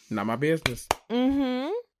not my business.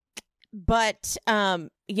 But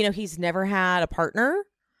he's never had a partner,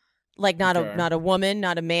 like not a woman,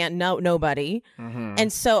 not a man, nobody.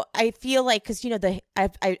 And so I feel like, because I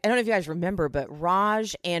don't know if you guys remember, but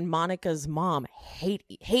Raj and Monica's mom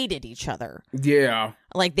hated each other. Yeah.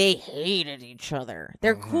 Like, they hated each other.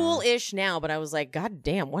 They're cool-ish now, but I was like, God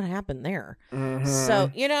damn, what happened there?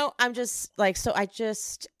 So, I'm just like,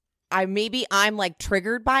 I'm like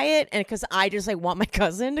triggered by it, and because I just like want my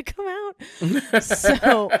cousin to come out.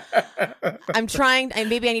 So I'm trying, and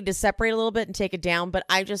maybe I need to separate a little bit and take it down, but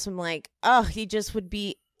I just am like, oh, he just would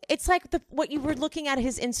be. It's like what you were looking at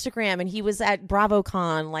his Instagram, and he was at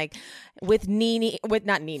BravoCon, like with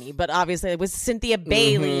not Nene, but obviously with Cynthia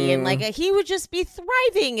Bailey, and like he would just be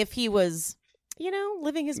thriving if he was,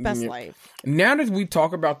 living his best life. Now that we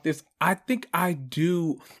talk about this, I think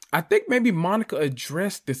maybe Monica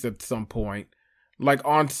addressed this at some point, like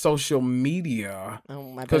on social media,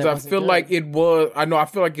 because I feel like it was. I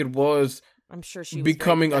feel like it was. I'm sure she was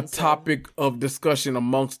becoming a topic of discussion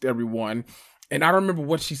amongst everyone. And I don't remember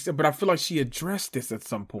what she said, but I feel like she addressed this at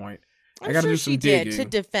some point. I got to do some digging. Did to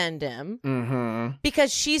defend him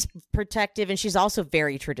because she's protective and she's also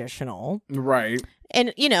very traditional, right?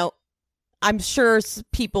 And I'm sure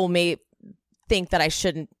people may think that I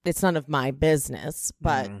shouldn't. It's none of my business,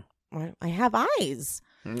 but I have eyes.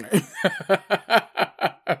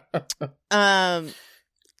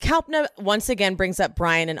 Kalpna once again brings up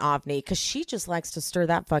Brian and Avni because she just likes to stir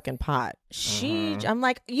that fucking pot. I'm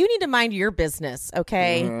like, you need to mind your business,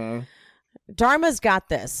 okay? Dharma's got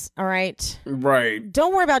this, all right? Right.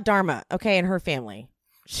 Don't worry about Dharma, okay, and her family.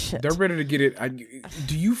 Shit. They're ready to get it.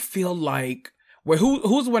 Do you feel like... Wait,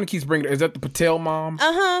 who's the one that keeps bringing it? Is that the Patel mom?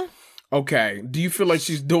 Uh-huh. Okay. Do you feel like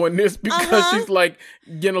she's doing this because she's like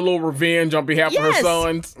getting a little revenge on behalf of her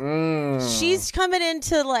sons? She's coming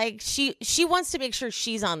into like she wants to make sure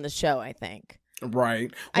she's on the show, I think.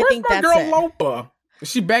 Right. I think my that's girl it. Lopa? Is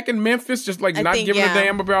she back in Memphis just like not giving a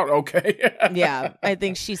damn about? Okay. Yeah, I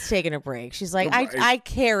think she's taking a break. She's like, right. I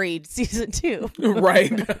carried season 2.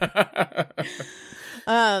 Right.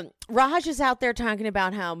 Raj is out there talking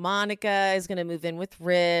about how Monica is going to move in with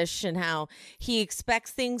Rish and how he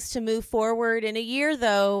expects things to move forward in a year,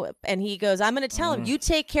 though. And he goes, I'm going to tell him, you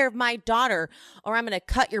take care of my daughter or I'm going to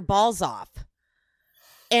cut your balls off.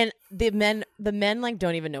 And the men like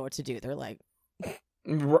don't even know what to do. They're like,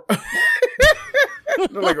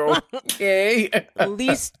 okay.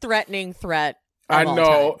 Least threatening threat. I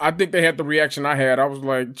know. I think they had the reaction I had. I was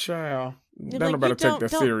like, child. Don't nobody take that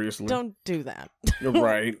seriously. Don't do that. You're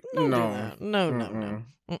right. No.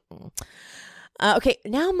 Okay,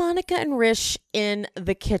 now Monica and Rish in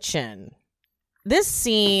the kitchen. This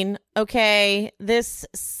scene. She's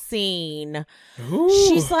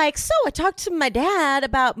like, so I talked to my dad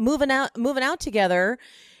about moving out together,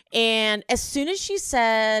 and as soon as she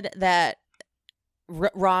said that,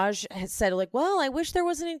 Raj had said, like, well, I wish there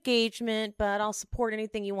was an engagement, but I'll support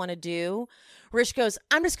anything you want to do. Rish goes,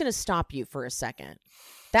 I'm just going to stop you for a second.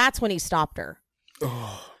 That's when he stopped her.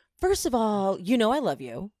 First of all, I love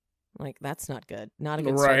you. Like, that's not good. Not a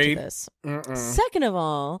good start to this. Second of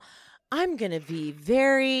all, I'm going to be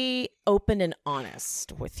very open and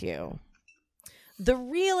honest with you. The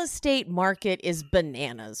real estate market is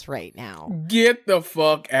bananas right now. Get the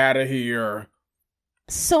fuck out of here.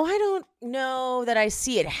 So I don't know that I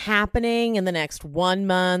see it happening in the next 1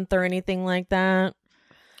 month or anything like that.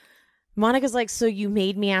 Monica's like, so you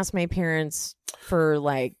made me ask my parents for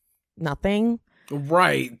like nothing?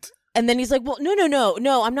 Right. And then he's like, well,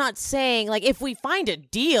 no. I'm not saying like if we find a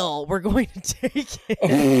deal, we're going to take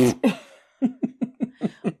it.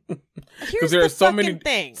 Here's there's so many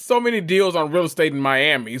deals on real estate in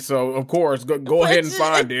Miami. So of course, go ahead and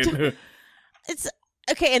find it. It's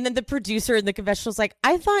okay, and then the producer in the confessional's like,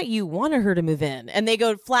 I thought you wanted her to move in. And they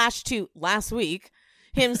go flash to last week,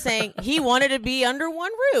 him saying he wanted to be under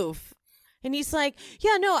one roof. And he's like,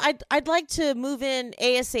 yeah, no, I'd like to move in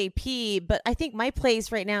ASAP, but I think my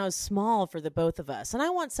place right now is small for the both of us, and I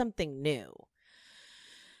want something new.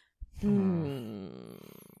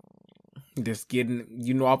 This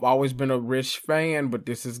getting, I've always been a Rish fan, but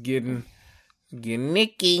this is getting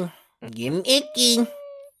icky. Getting icky.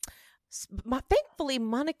 Thankfully,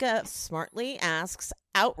 Monica smartly asks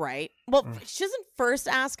outright. Well, she doesn't first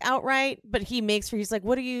ask outright, but he makes her. He's like,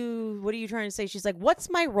 "What are you trying to say?" She's like, "What's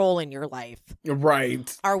my role in your life?"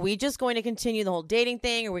 Right. Are we just going to continue the whole dating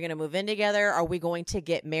thing? Are we going to move in together? Are we going to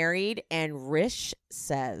get married? And Rish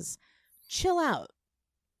says, "Chill out."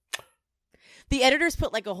 The editors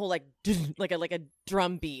put like a whole like a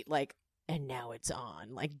drum beat like. And now it's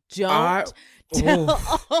on. Like, don't tell.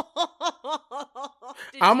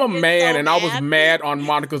 I'm a man, and I was mad on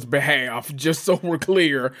Monica's behalf, just so we're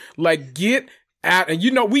clear. Like, get out. And,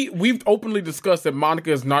 we've openly discussed that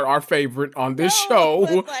Monica is not our favorite on this show.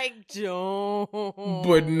 But, like, don't.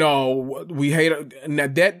 But no, we hate her. Now,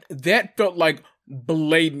 that felt like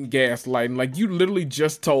blatant gaslighting. Like, you literally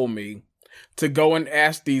just told me to go and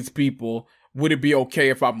ask these people, would it be okay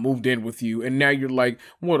if I moved in with you? And now you're like,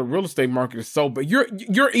 well, the real estate market is so bad. You're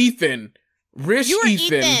Ethan. You're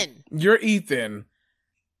Ethan. You're Ethan.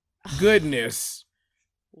 Goodness.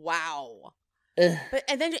 Wow. But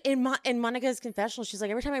and then in Monica's confessional, she's like,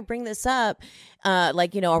 every time I bring this up,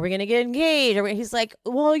 like, are we gonna get engaged? He's like,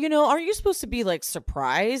 well, aren't you supposed to be like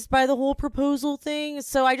surprised by the whole proposal thing?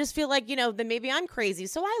 So I just feel like, then maybe I'm crazy,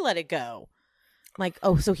 so I let it go. I'm like,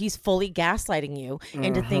 oh, so he's fully gaslighting you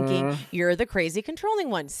into thinking you're the crazy controlling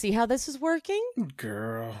one. See how this is working,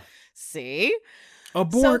 girl? See,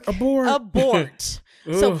 abort.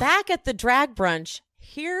 So back at the drag brunch,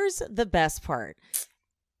 here's the best part.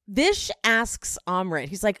 Vish asks Amrit,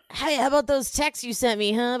 he's like, hey, how about those texts you sent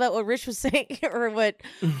me, About what Rich was saying or what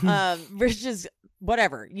Rich is,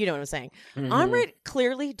 whatever. You know what I'm saying? Amrit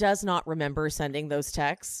clearly does not remember sending those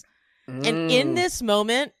texts. And in this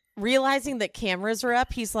moment, realizing that cameras are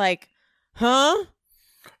up, he's like, huh?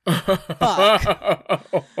 Fuck.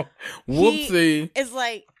 Whoopsie. He is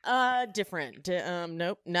like, different.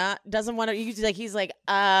 Nope, doesn't want to. He's like,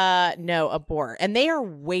 no, abort. And they are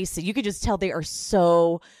wasted. You could just tell they are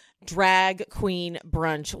so drag queen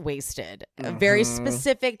brunch wasted. A very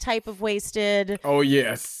specific type of wasted. Oh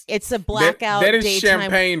yes, it's a blackout. That is daytime.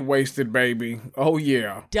 Champagne wasted, baby. Oh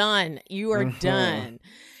yeah, done. You are done.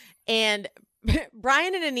 And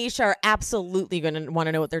Brian and Anisha are absolutely going to want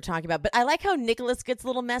to know what they're talking about. But I like how Nicholas gets a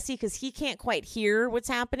little messy because he can't quite hear what's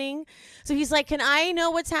happening. So he's like, can I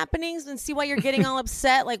know what's happening and see why you're getting all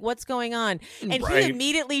upset? Like, what's going on? And he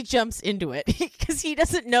immediately jumps into it because he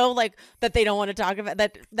doesn't know, like, that they don't want to talk about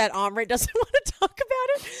that Amrit doesn't want to talk about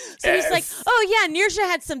it. So he's like, oh, yeah, Neersha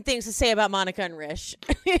had some things to say about Monica and Rish.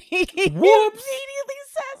 He immediately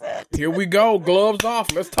says it. Here we go. Gloves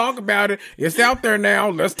off. Let's talk about it. It's out there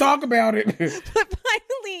now. Let's talk about it. But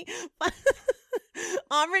finally,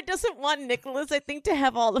 Amrit doesn't want Nicholas, I think, to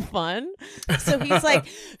have all the fun. So he's like,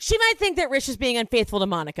 she might think that Rish is being unfaithful to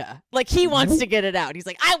Monica. Like, he wants to get it out. He's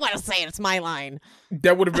like, I want to say it. It's my line.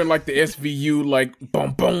 That would have been like the SVU, like,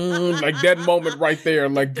 boom, boom, like that moment right there.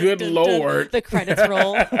 Like, good Lord. The credits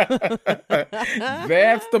roll.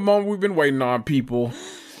 That's the moment we've been waiting on, people.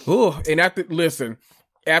 Ooh, and after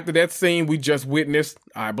that scene we just witnessed,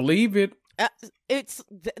 I believe it. It's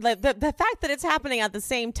the fact that it's happening at the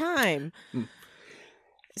same time.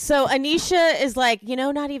 So Anisha is like,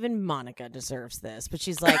 not even Monica deserves this, but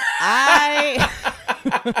she's like,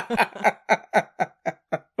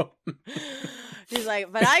 she's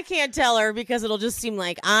like, but I can't tell her because it'll just seem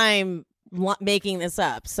like I'm making this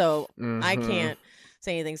up, so I can't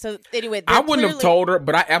say anything. So anyway, I wouldn't have told her,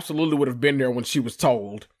 but I absolutely would have been there when she was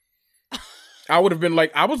told. I would have been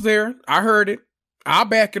like, I was there, I heard it. I'll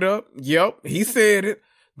back it up. Yep, he said it.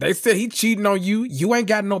 They said he cheating on you. You ain't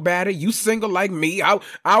got nobody. You single like me.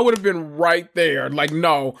 I would have been right there. Like,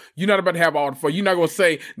 no, you're not about to have all the fun. You're not going to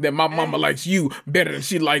say that my mama likes you better than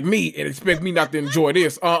she like me and expect me not to enjoy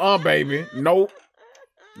this. Baby. Nope.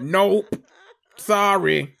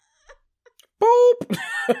 Sorry. Boop.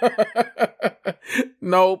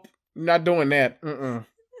 Nope. Not doing that.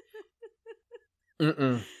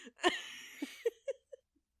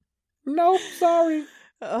 Nope, sorry.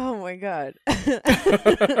 Oh my God.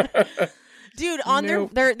 Dude,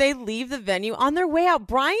 they leave the venue. On their way out,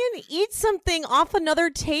 Brian eats something off another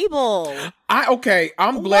table.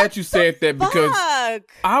 I'm glad you said that because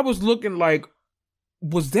I was looking like,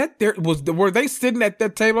 was that there? Were they sitting at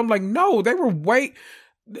that table? I'm like, no, they were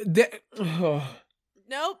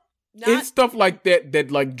Nope. It's stuff like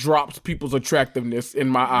that like drops people's attractiveness in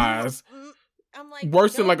my eyes. I'm like,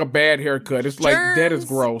 worse than like a bad haircut. It's like, that is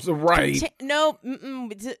gross. Right. Nope.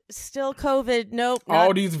 Still COVID. Nope.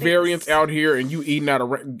 All these variants out here and you eating out of...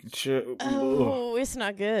 Oh, it's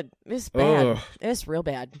not good. It's bad. It's real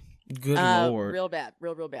bad. Good Lord. Real bad.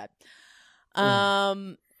 Real bad.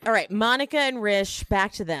 All right. Monica and Rish,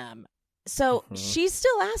 back to them. So she's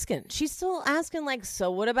still asking. Like,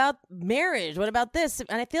 so what about marriage? What about this?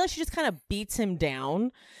 And I feel like she just kind of beats him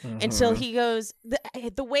down until he goes,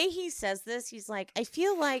 the way he says this, he's like, I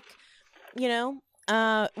feel like,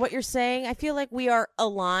 what you're saying, I feel like we are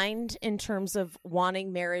aligned in terms of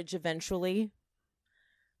wanting marriage eventually.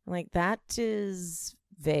 Like, that is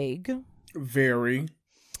vague. Very.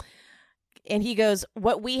 And he goes,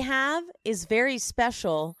 what we have is very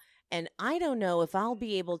special. And I don't know if I'll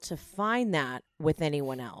be able to find that with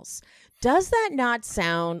anyone else. Does that not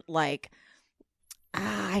sound like,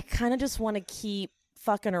 I kind of just want to keep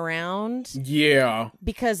fucking around? Yeah.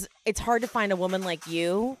 Because it's hard to find a woman like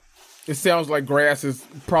you. It sounds like grass is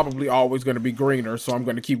probably always going to be greener, so I'm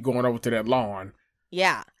going to keep going over to that lawn.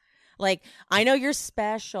 Yeah. Like, I know you're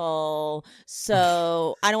special,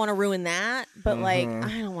 so I don't want to ruin that. But, like,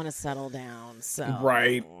 I don't want to settle down. So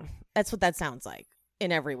right. That's what that sounds like.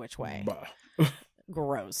 In every which way.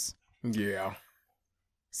 Gross. Yeah.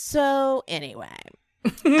 So anyway,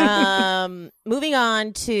 Moving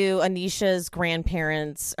on to Anisha's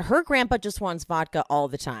grandparents. Her grandpa just wants vodka all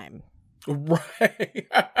the time. Right.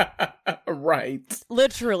 Right.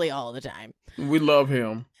 Literally all the time. We love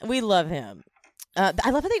him. We love him. I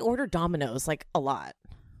love how they order Domino's like a lot.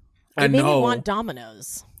 I It made me know. want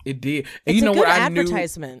Domino's. It did. It's And you know a good what?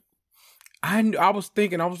 advertisement. I was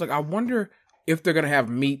thinking, I was like, I wonder if they're going to have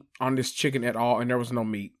meat on this chicken at all. And there was no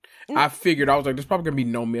meat. I figured, I was like, there's probably going to be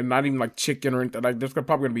no meat. Not even like chicken or anything. Like, there's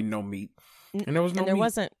probably going to be no meat. And there was no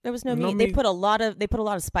meat. There was no meat. They put a lot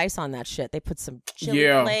of spice on that shit. They put some chili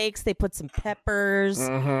flakes. They put some peppers.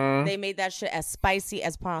 They made that shit as spicy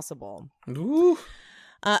as possible. Ooh.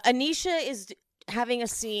 Anisha is having a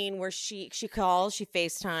scene where she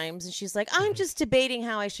FaceTimes, and she's like, I'm just debating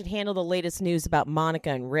how I should handle the latest news about Monica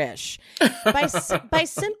and Rish. By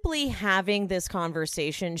simply having this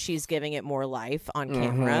conversation, she's giving it more life on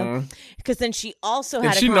camera. Because then she also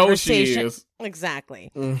had a conversation. Knows she is.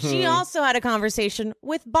 Exactly. She also had a conversation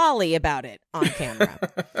with Bali about it on camera.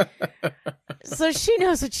 So she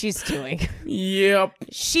knows what she's doing. Yep.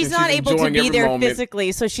 She's not able to be there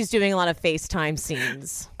physically, so she's doing a lot of FaceTime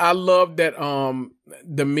scenes. I love that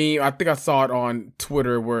the meme, I think I saw it on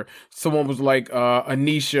Twitter, where someone was like,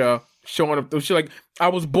 Anisha showing up. She's like, I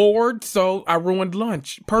was bored, so I ruined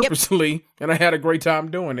lunch purposely, and I had a great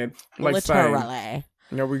time doing it. Like, literally.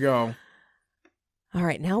 There we go. All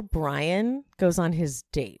right, now Brian goes on his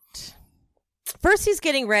date. First, he's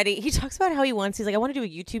getting ready. He talks about how he's like, I want to do a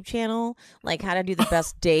YouTube channel, like how to do the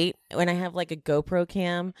best date. When I have like a GoPro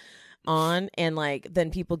cam on, and like then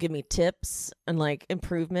people give me tips and like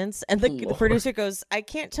improvements. And the producer goes, I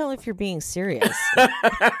can't tell if you're being serious.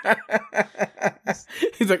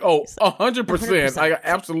 He's like, oh, 100%. I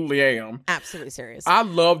absolutely am. Absolutely serious. I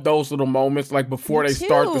love those little moments, like before they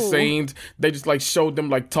start the scenes, they just like showed them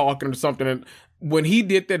like talking or something. And when he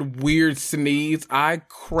did that weird sneeze, I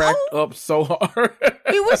cracked up so hard.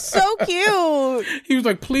 It was so cute. He was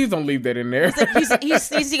like, please don't leave that in there. He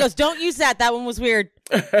sneezed. He goes, don't use that. That one was weird.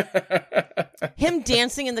 Him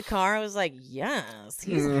dancing in the car, I was like, yes,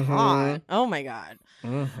 he's hot. Oh my God.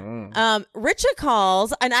 Richa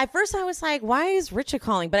calls, and at first I was like, why is Richa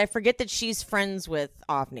calling? But I forget that she's friends with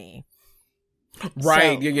Avni.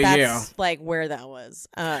 Right, so that's like where that was.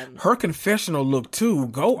 Her confessional look too.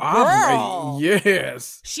 Go Girl.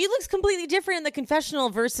 Yes. She looks completely different in the confessional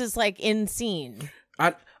versus like in scene.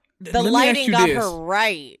 The Let lighting me ask got you this. her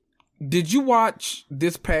right. Did you watch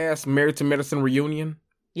this past Married to Medicine reunion?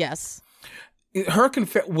 Yes. Her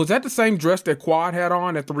was that the same dress that Quad had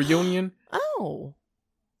on at the reunion? Oh.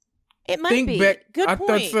 It might Think be. back, Good I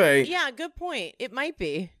point. say. Yeah, good point. It might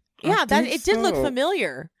be. Yeah, it did look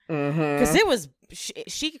familiar. Because it was,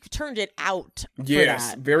 she turned it out. Yes,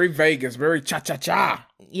 for that. very Vegas, very cha-cha-cha.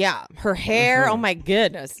 Yeah, her hair, oh my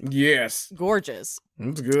goodness. Yes. Gorgeous.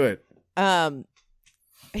 It's good.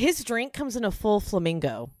 His drink comes in a full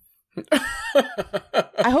flamingo.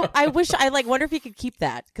 I wonder if he could keep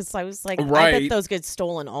that, because I was like, I bet those get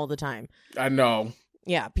stolen all the time. I know.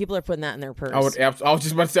 Yeah, people are putting that in their purse. I was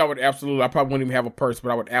just about to say I probably wouldn't even have a purse, but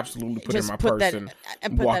I would absolutely put it in my purse and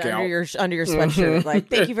put walk that out. under your sweatshirt. Like,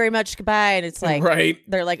 thank you very much, goodbye. And it's like,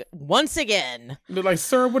 they're like, once again. They're like,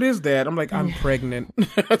 sir, what is that? I'm like, I'm pregnant.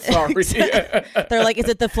 Sorry. They're like, is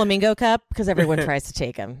it the flamingo cup? Because everyone tries to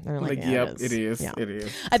take them. They're like, yep, it is. Yeah. It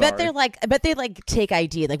is. I bet they take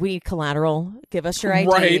ID. Like, we need collateral. Give us your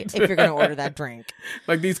ID if you're going to order that drink.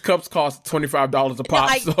 Like, these cups cost $25 a pop.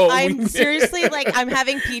 I'm seriously like, I'm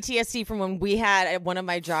having PTSD from when we had at one of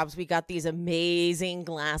my jobs, we got these amazing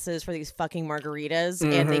glasses for these fucking margaritas,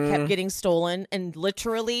 and they kept getting stolen, and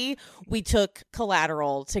literally we took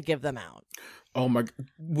collateral to give them out. Oh my,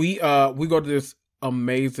 we go to this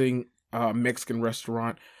amazing Mexican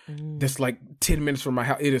restaurant that's like 10 minutes from my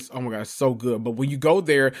house. It is, oh my God, it's so good. But when you go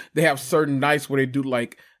there, they have certain nights where they do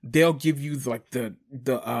like, they'll give you like the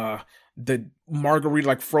margarita,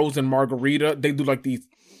 like frozen margarita. They do like these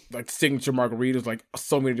like signature margaritas, like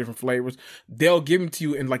so many different flavors. They'll give them to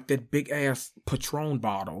you in like that big ass Patron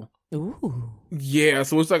bottle. Ooh. Yeah,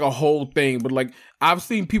 so it's like a whole thing. But like, I've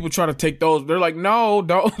seen people try to take those. They're like, no,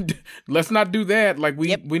 don't. Let's not do that. Like,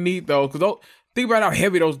 we need those. Because think about how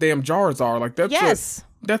heavy those damn jars are. Like, that's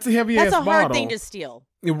that's a heavy ass bottle. That's a hard thing to steal.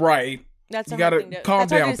 Right. That's you gotta calm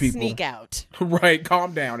down, people. Sneak out. Right.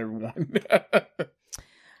 Calm down, everyone.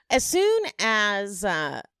 As soon as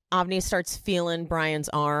Avni starts feeling Brian's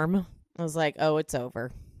arm, I was like, oh, it's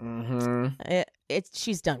over.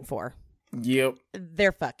 She's done for. Yep.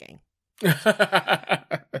 They're fucking.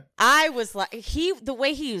 I was like, the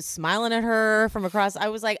way he was smiling at her from across, I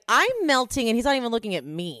was like, I'm melting and he's not even looking at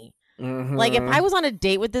me. Like, if I was on a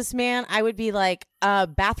date with this man, I would be like,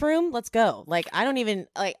 bathroom, let's go. Like, I don't even,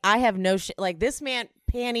 like, I have no shit. Like, this man,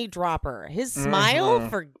 panty dropper. His smile,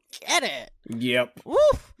 forget it. Yep.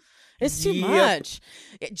 Woof. It's too much.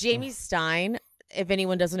 Jamie Stein, if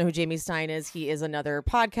anyone doesn't know who Jamie Stein is, he is another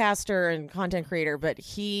podcaster and content creator, but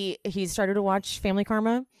he started to watch Family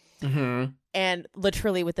Karma. And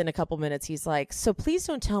literally within a couple minutes, he's like, so please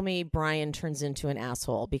don't tell me Brian turns into an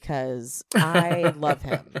asshole because I love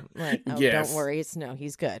him. Like, oh, don't worry.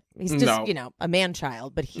 He's good. He's just, a man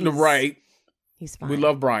child, but he's right. He's fine. We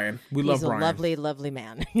love Brian. He's a lovely, lovely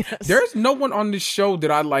man. Yes. There's no one on this show that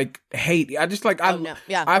I like hate. I just like,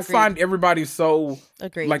 I find everybody so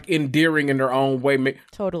like endearing in their own way.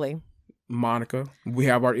 Totally. Monica, we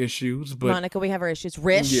have our issues, but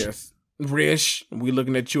Rish. Yes. Rish, we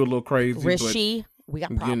looking at you a little crazy. Rishi, we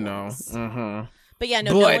got problems. But yeah,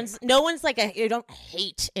 no one's like you don't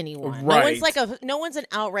hate anyone. Right. No one's an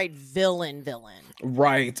outright villain.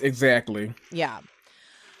 Right, exactly. Yeah.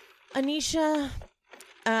 Anisha,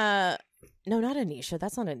 no, not Anisha.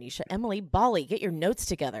 That's not Anisha. Emily, Bali, get your notes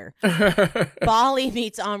together. Bali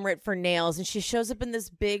meets Amrit for nails, and she shows up in this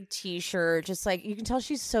big T-shirt, just like, you can tell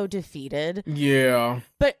she's so defeated. Yeah.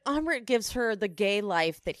 But Amrit gives her the gay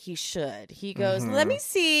life that he should. He goes, let me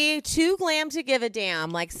see, too glam to give a damn,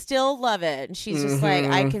 like, still love it. And she's just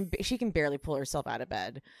like, she can barely pull herself out of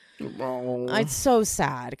bed. Oh. It's so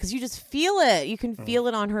sad, because you just feel it. You can feel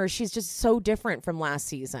it on her. She's just so different from last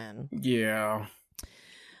season. Yeah.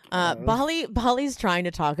 Bali's trying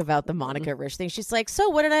to talk about the Monica Rish thing. She's like, so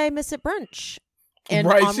what did I miss at brunch? And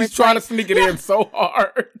she's trying to sneak it in so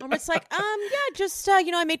hard. It's like, just,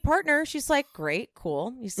 I made partner. She's like, great,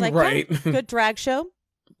 cool. He's like, right. Good drag show.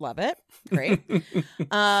 Love it. Great.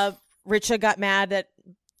 Richa got mad that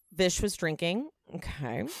Vish was drinking.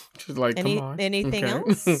 Okay. She's like, come on. Anything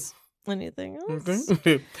else? Anything else?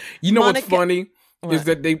 You know what's funny? Is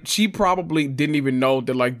that she probably didn't even know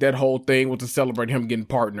that like that whole thing was to celebrate him getting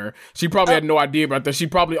partner. She probably had no idea about that. She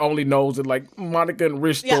probably only knows that like Monica and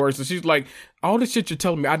Rish stories. So she's like, all this shit you're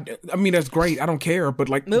telling me, I mean that's great. I don't care, but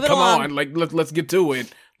like come on, like let's get to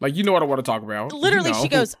it. Like, you know what I want to talk about. Literally, she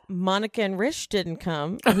goes, Monica and Rish didn't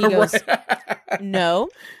come. And he goes, no,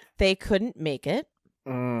 they couldn't make it.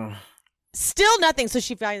 Still nothing. So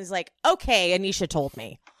she finally is like, okay, Anisha told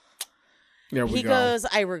me. He goes,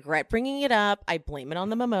 I regret bringing it up. I blame it on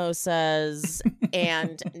the mimosas.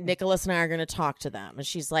 And Nicholas and I are going to talk to them. And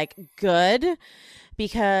she's like, good.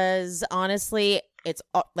 Because honestly, it's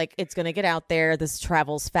going to get out there. This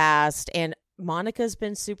travels fast. And Monica's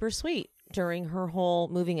been super sweet during her whole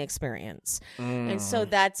moving experience. And so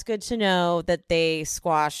that's good to know that they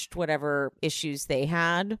squashed whatever issues they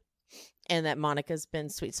had. And that Monica's been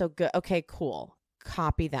sweet. So good. Okay, cool.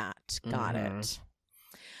 Copy that. Got it.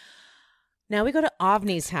 Now we go to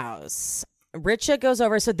Avni's house. Richa goes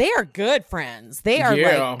over. So they are good friends. They are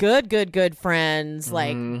like good friends,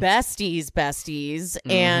 like besties.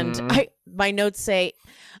 And my notes say,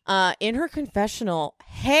 in her confessional,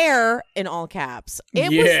 hair in all caps. It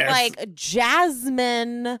was like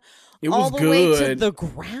jasmine all the way to the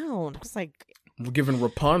ground. It was like giving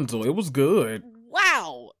Rapunzel. It was good.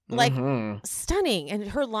 Wow. Like stunning. And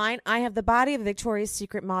her line, I have the body of a Victoria's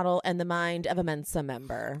Secret model and the mind of a Mensa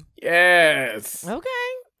member. Yes. Okay.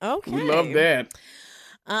 We love that.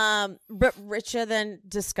 But Richa then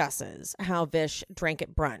discusses how Vish drank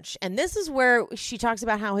at brunch. And this is where she talks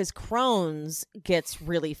about how his Crohn's gets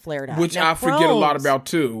really flared up. Which I forget a lot about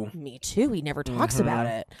too. Me too. He never talks about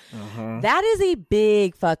it. That is a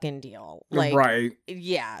big fucking deal. Like, right.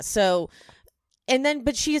 Yeah. So... And then,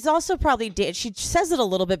 but she is also probably, she says it a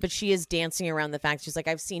little bit, but she is dancing around the fact. She's like,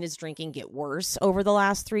 I've seen his drinking get worse over the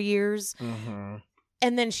last 3 years.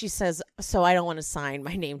 And then she says, so I don't want to sign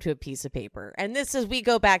my name to a piece of paper. And this is, we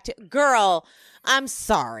go back to, girl, I'm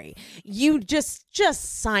sorry. You just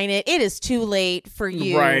sign it. It is too late for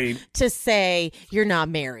you to say you're not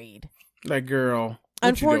married. Like, girl.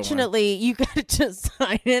 Unfortunately, you got to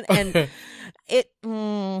sign it. And it...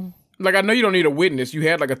 Like, I know you don't need a witness. You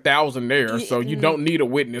had like 1,000 there, so you don't need a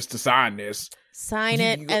witness to sign this. Sign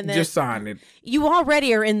it, and then just sign it. You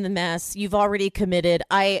already are in the mess. You've already committed.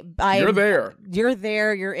 You're there. You're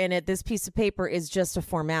there. You're in it. This piece of paper is just a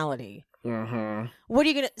formality. What are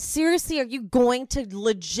you gonna? Seriously, are you going to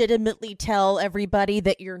legitimately tell everybody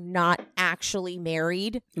that you're not actually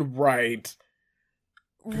married? Right.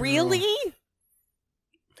 Really?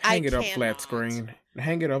 Hang it up flat screen.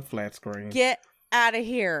 Hang it up flat screen. Get out of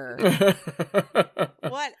here.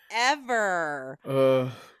 Whatever.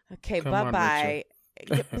 Okay, bye-bye.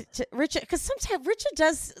 Richa, because sometimes Richa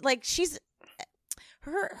does, like,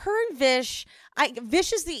 her and Vish.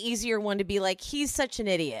 Vish is the easier one to be like, he's such an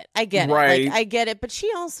idiot. I get it. Right. Like, I get it. But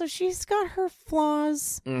she's got her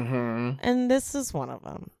flaws. And this is one of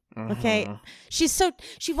them. Okay.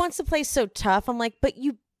 She wants to play so tough. I'm like, but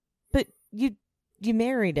you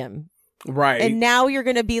married him. Right. And now you're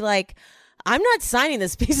going to be like, I'm not signing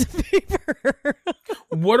this piece of paper.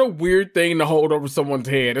 What a weird thing to hold over someone's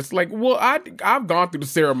head. It's like, well, I've gone through the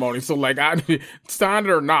ceremony, so like, I signed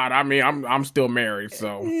it or not. I mean, I'm still married,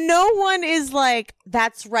 so no one is like,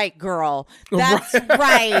 that's right, girl. That's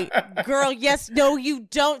right, girl. Yes, no, you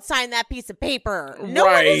don't sign that piece of paper. No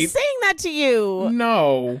one is saying that to you.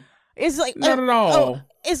 No, it's like not at all.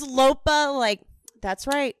 Is Lopa like? That's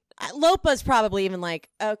right. Lopa's probably even like,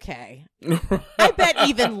 okay. I bet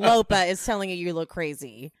even Lopa is telling you look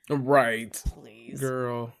crazy. Right. Please.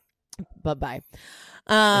 Girl. Bye-bye.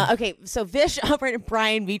 Okay, so Vish, Albert, and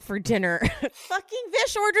Brian meet for dinner. Fucking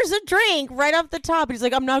Vish orders a drink right off the top. He's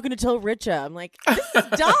like, I'm not going to tell Richa. I'm like, this is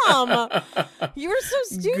dumb. You were so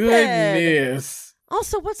stupid. Goodness.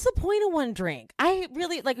 Also, what's the point of one drink? I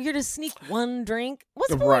really, like, you're to sneak one drink?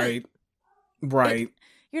 What's the point? Right.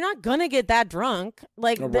 You're not gonna get that drunk.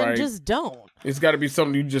 Like, then just don't. It's got to be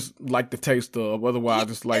something you just like the taste of. Otherwise,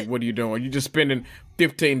 it's like, what are you doing? You're just spending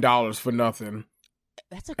 $15 for nothing.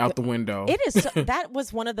 That's out the window. It is. That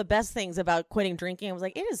was one of the best things about quitting drinking. I was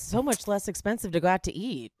like, it is so much less expensive to go out to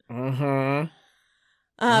eat.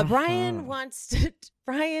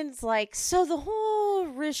 Brian's like, so the whole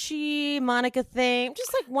Rishi Monica thing. I'm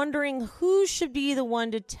just like wondering who should be the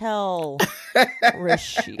one to tell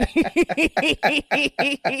Rishi.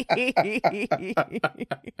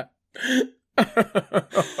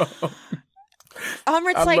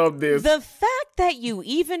 Amrit's like, love this. The fact that you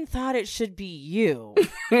even thought it should be you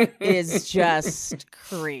is just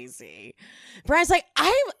crazy. Brian's like,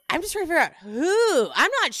 I'm just trying to figure out who.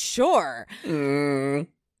 I'm not sure.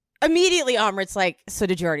 Immediately, Amrit's like, so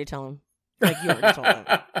did you already tell him? Like, you already told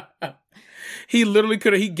him. He literally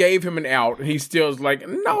could have, he gave him an out, and he still was like,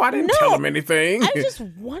 no, I didn't tell him anything. I'm just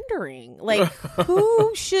wondering, like,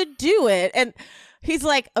 who should do it? And he's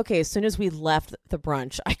like, okay, as soon as we left the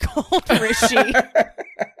brunch, I called Rishi.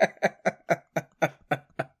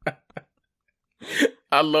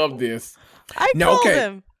 I love this. I called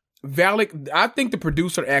him. Valid. I think the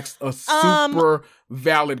producer asked a super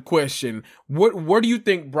valid question. What do you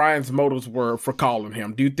think Brian's motives were for calling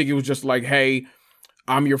him? Do you think it was just like, hey,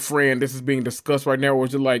 I'm your friend, this is being discussed right now, or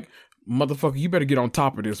was it like, motherfucker, you better get on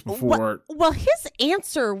top of this before? Well, his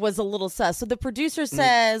answer was a little sus. So the producer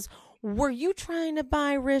says, were you trying to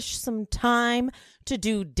buy Rish some time to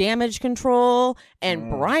do damage control?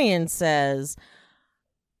 And Brian says,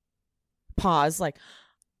 pause, like,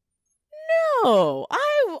 no,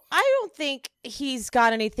 I don't think he's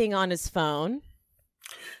got anything on his phone.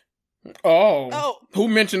 Oh. Who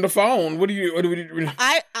mentioned the phone? What do you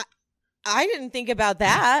I didn't think about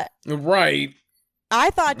that. Right.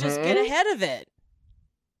 I thought just get ahead of it.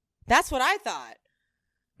 That's what I thought.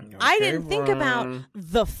 Okay, I didn't think about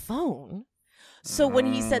the phone. So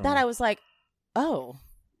when he said that, I was like, oh.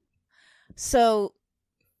 So,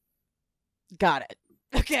 got it.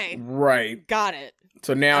 Okay. Right. Got it.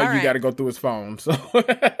 So now you got to go through his phone.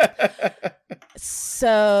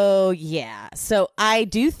 So, yeah. So I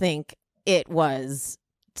do think it was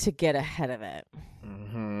to get ahead of it.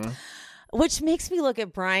 Which makes me look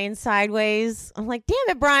at Brian sideways. I'm like,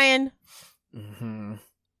 damn it, Brian.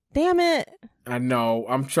 Damn it. I know.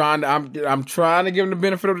 I'm trying to give him the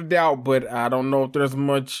benefit of the doubt, but I don't know if there's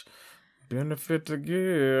much benefit to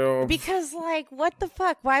give. Because, like, what the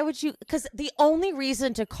fuck? Why would you? Because the only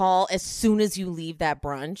reason to call as soon as you leave that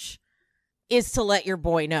brunch is to let your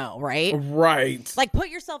boy know, right? Right. Like, put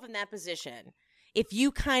yourself in that position. If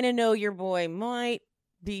you kind of know your boy might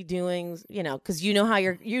be doing, because you know how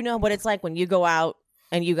you know what it's like when you go out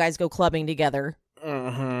and you guys go clubbing together.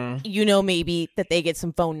 You know, maybe that they get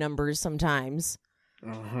some phone numbers sometimes.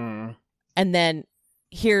 And then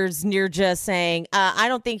here's Nirja saying, I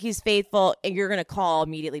don't think he's faithful. And you're going to call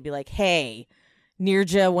immediately, be like, hey,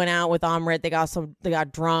 Nirja went out with Amrit. They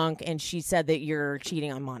got drunk. And she said that you're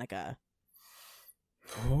cheating on Monica.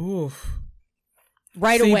 Oof.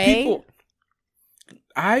 Right away.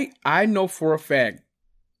 I know for a fact,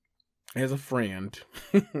 as a friend,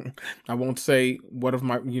 I won't say who of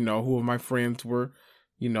my friends were,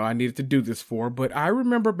 I needed to do this for, but I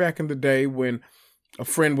remember back in the day when a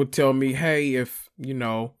friend would tell me, hey, if,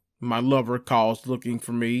 my lover calls looking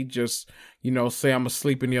for me, just, say I'm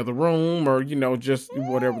asleep in the other room or, just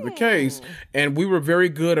whatever the case. And we were very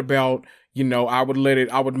good about, I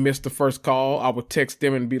would miss the first call. I would text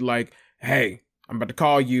them and be like, hey, I'm about to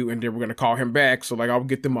call you, and then we're going to call him back. So, like, I would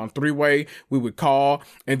get them on three-way. We would call,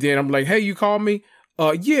 and then I'm like, hey, you call me?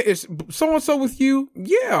 Yeah, it's so-and-so with you?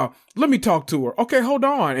 Yeah, let me talk to her. Okay, hold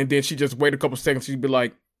on. And then she just wait a couple seconds. She'd be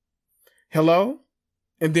like, hello?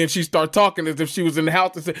 And then she start talking as if she was in the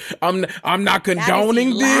house and say, I'm not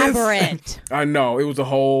condoning this. I know. It was a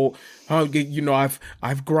whole, I've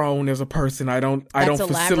grown as a person. I don't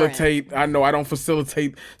facilitate. I know I don't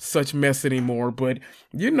facilitate such mess anymore. But,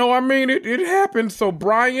 it happens. So,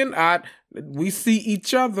 Brian, we see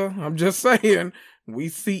each other. I'm just saying, we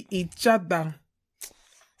see each other.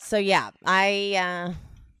 So, yeah, I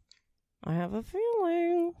have a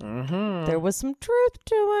feeling there was some truth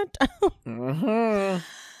to it.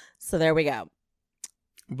 So there we go.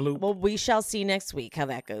 Bloop. Well, we shall see next week how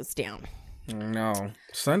that goes down. No.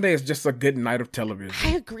 Sunday is just a good night of television.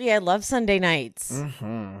 I agree. I love Sunday nights.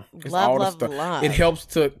 Love. It helps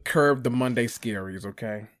to curb the Monday scaries,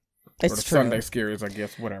 okay? It's or the true. Sunday scaries, I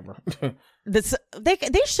guess, whatever. They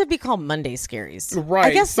should be called Monday scaries. Right.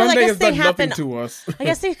 I guess Sunday has done happen, nothing to us.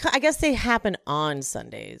 I guess they happen on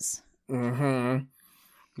Sundays.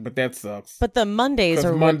 But that sucks. But the Mondays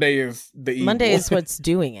are Monday is the evil. Monday is what's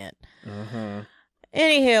doing it.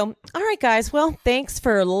 Anywho, all right, guys. Well, thanks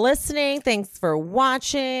for listening. Thanks for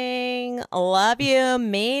watching. Love you.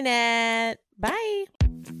 Mean it. Bye.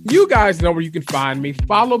 You guys know where you can find me.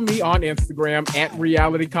 Follow me on Instagram at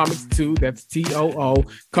RealityComics2. That's TOO.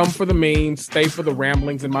 Come for the memes. Stay for the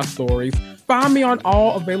ramblings in my stories. Find me on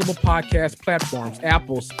all available podcast platforms.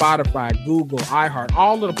 Apple, Spotify, Google, iHeart,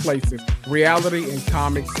 all of the places. Reality and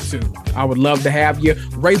Comics 2. I would love to have you.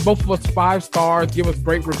 Rate both of us 5 stars. Give us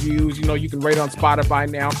great reviews. You can rate on Spotify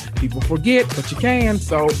now. People forget, but you can.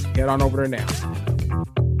 So head on over there now.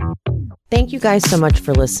 Thank you guys so much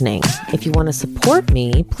for listening. If you want to support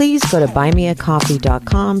me, please go to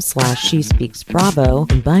buymeacoffee.com/SheSpeaksBravo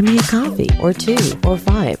and buy me a coffee or 2 or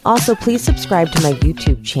 5. Also, please subscribe to my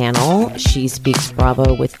YouTube channel, She Speaks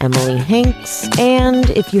Bravo with Emily Hanks. And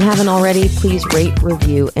if you haven't already, please rate,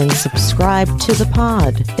 review, and subscribe to the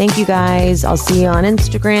pod. Thank you guys. I'll see you on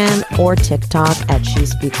Instagram or TikTok at She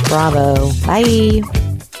Speaks Bravo. Bye.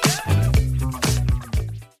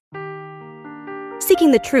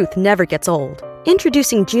 Seeking the truth never gets old.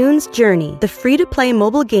 Introducing June's Journey, the free-to-play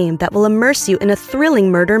mobile game that will immerse you in a thrilling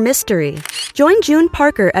murder mystery. Join June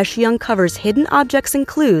Parker as she uncovers hidden objects and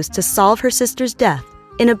clues to solve her sister's death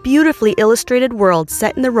in a beautifully illustrated world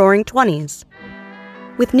set in the Roaring 20s.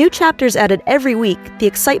 With new chapters added every week, the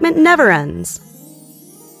excitement never ends.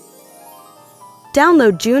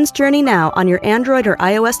 Download June's Journey now on your Android or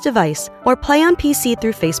iOS device or play on PC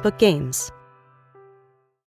through Facebook Games.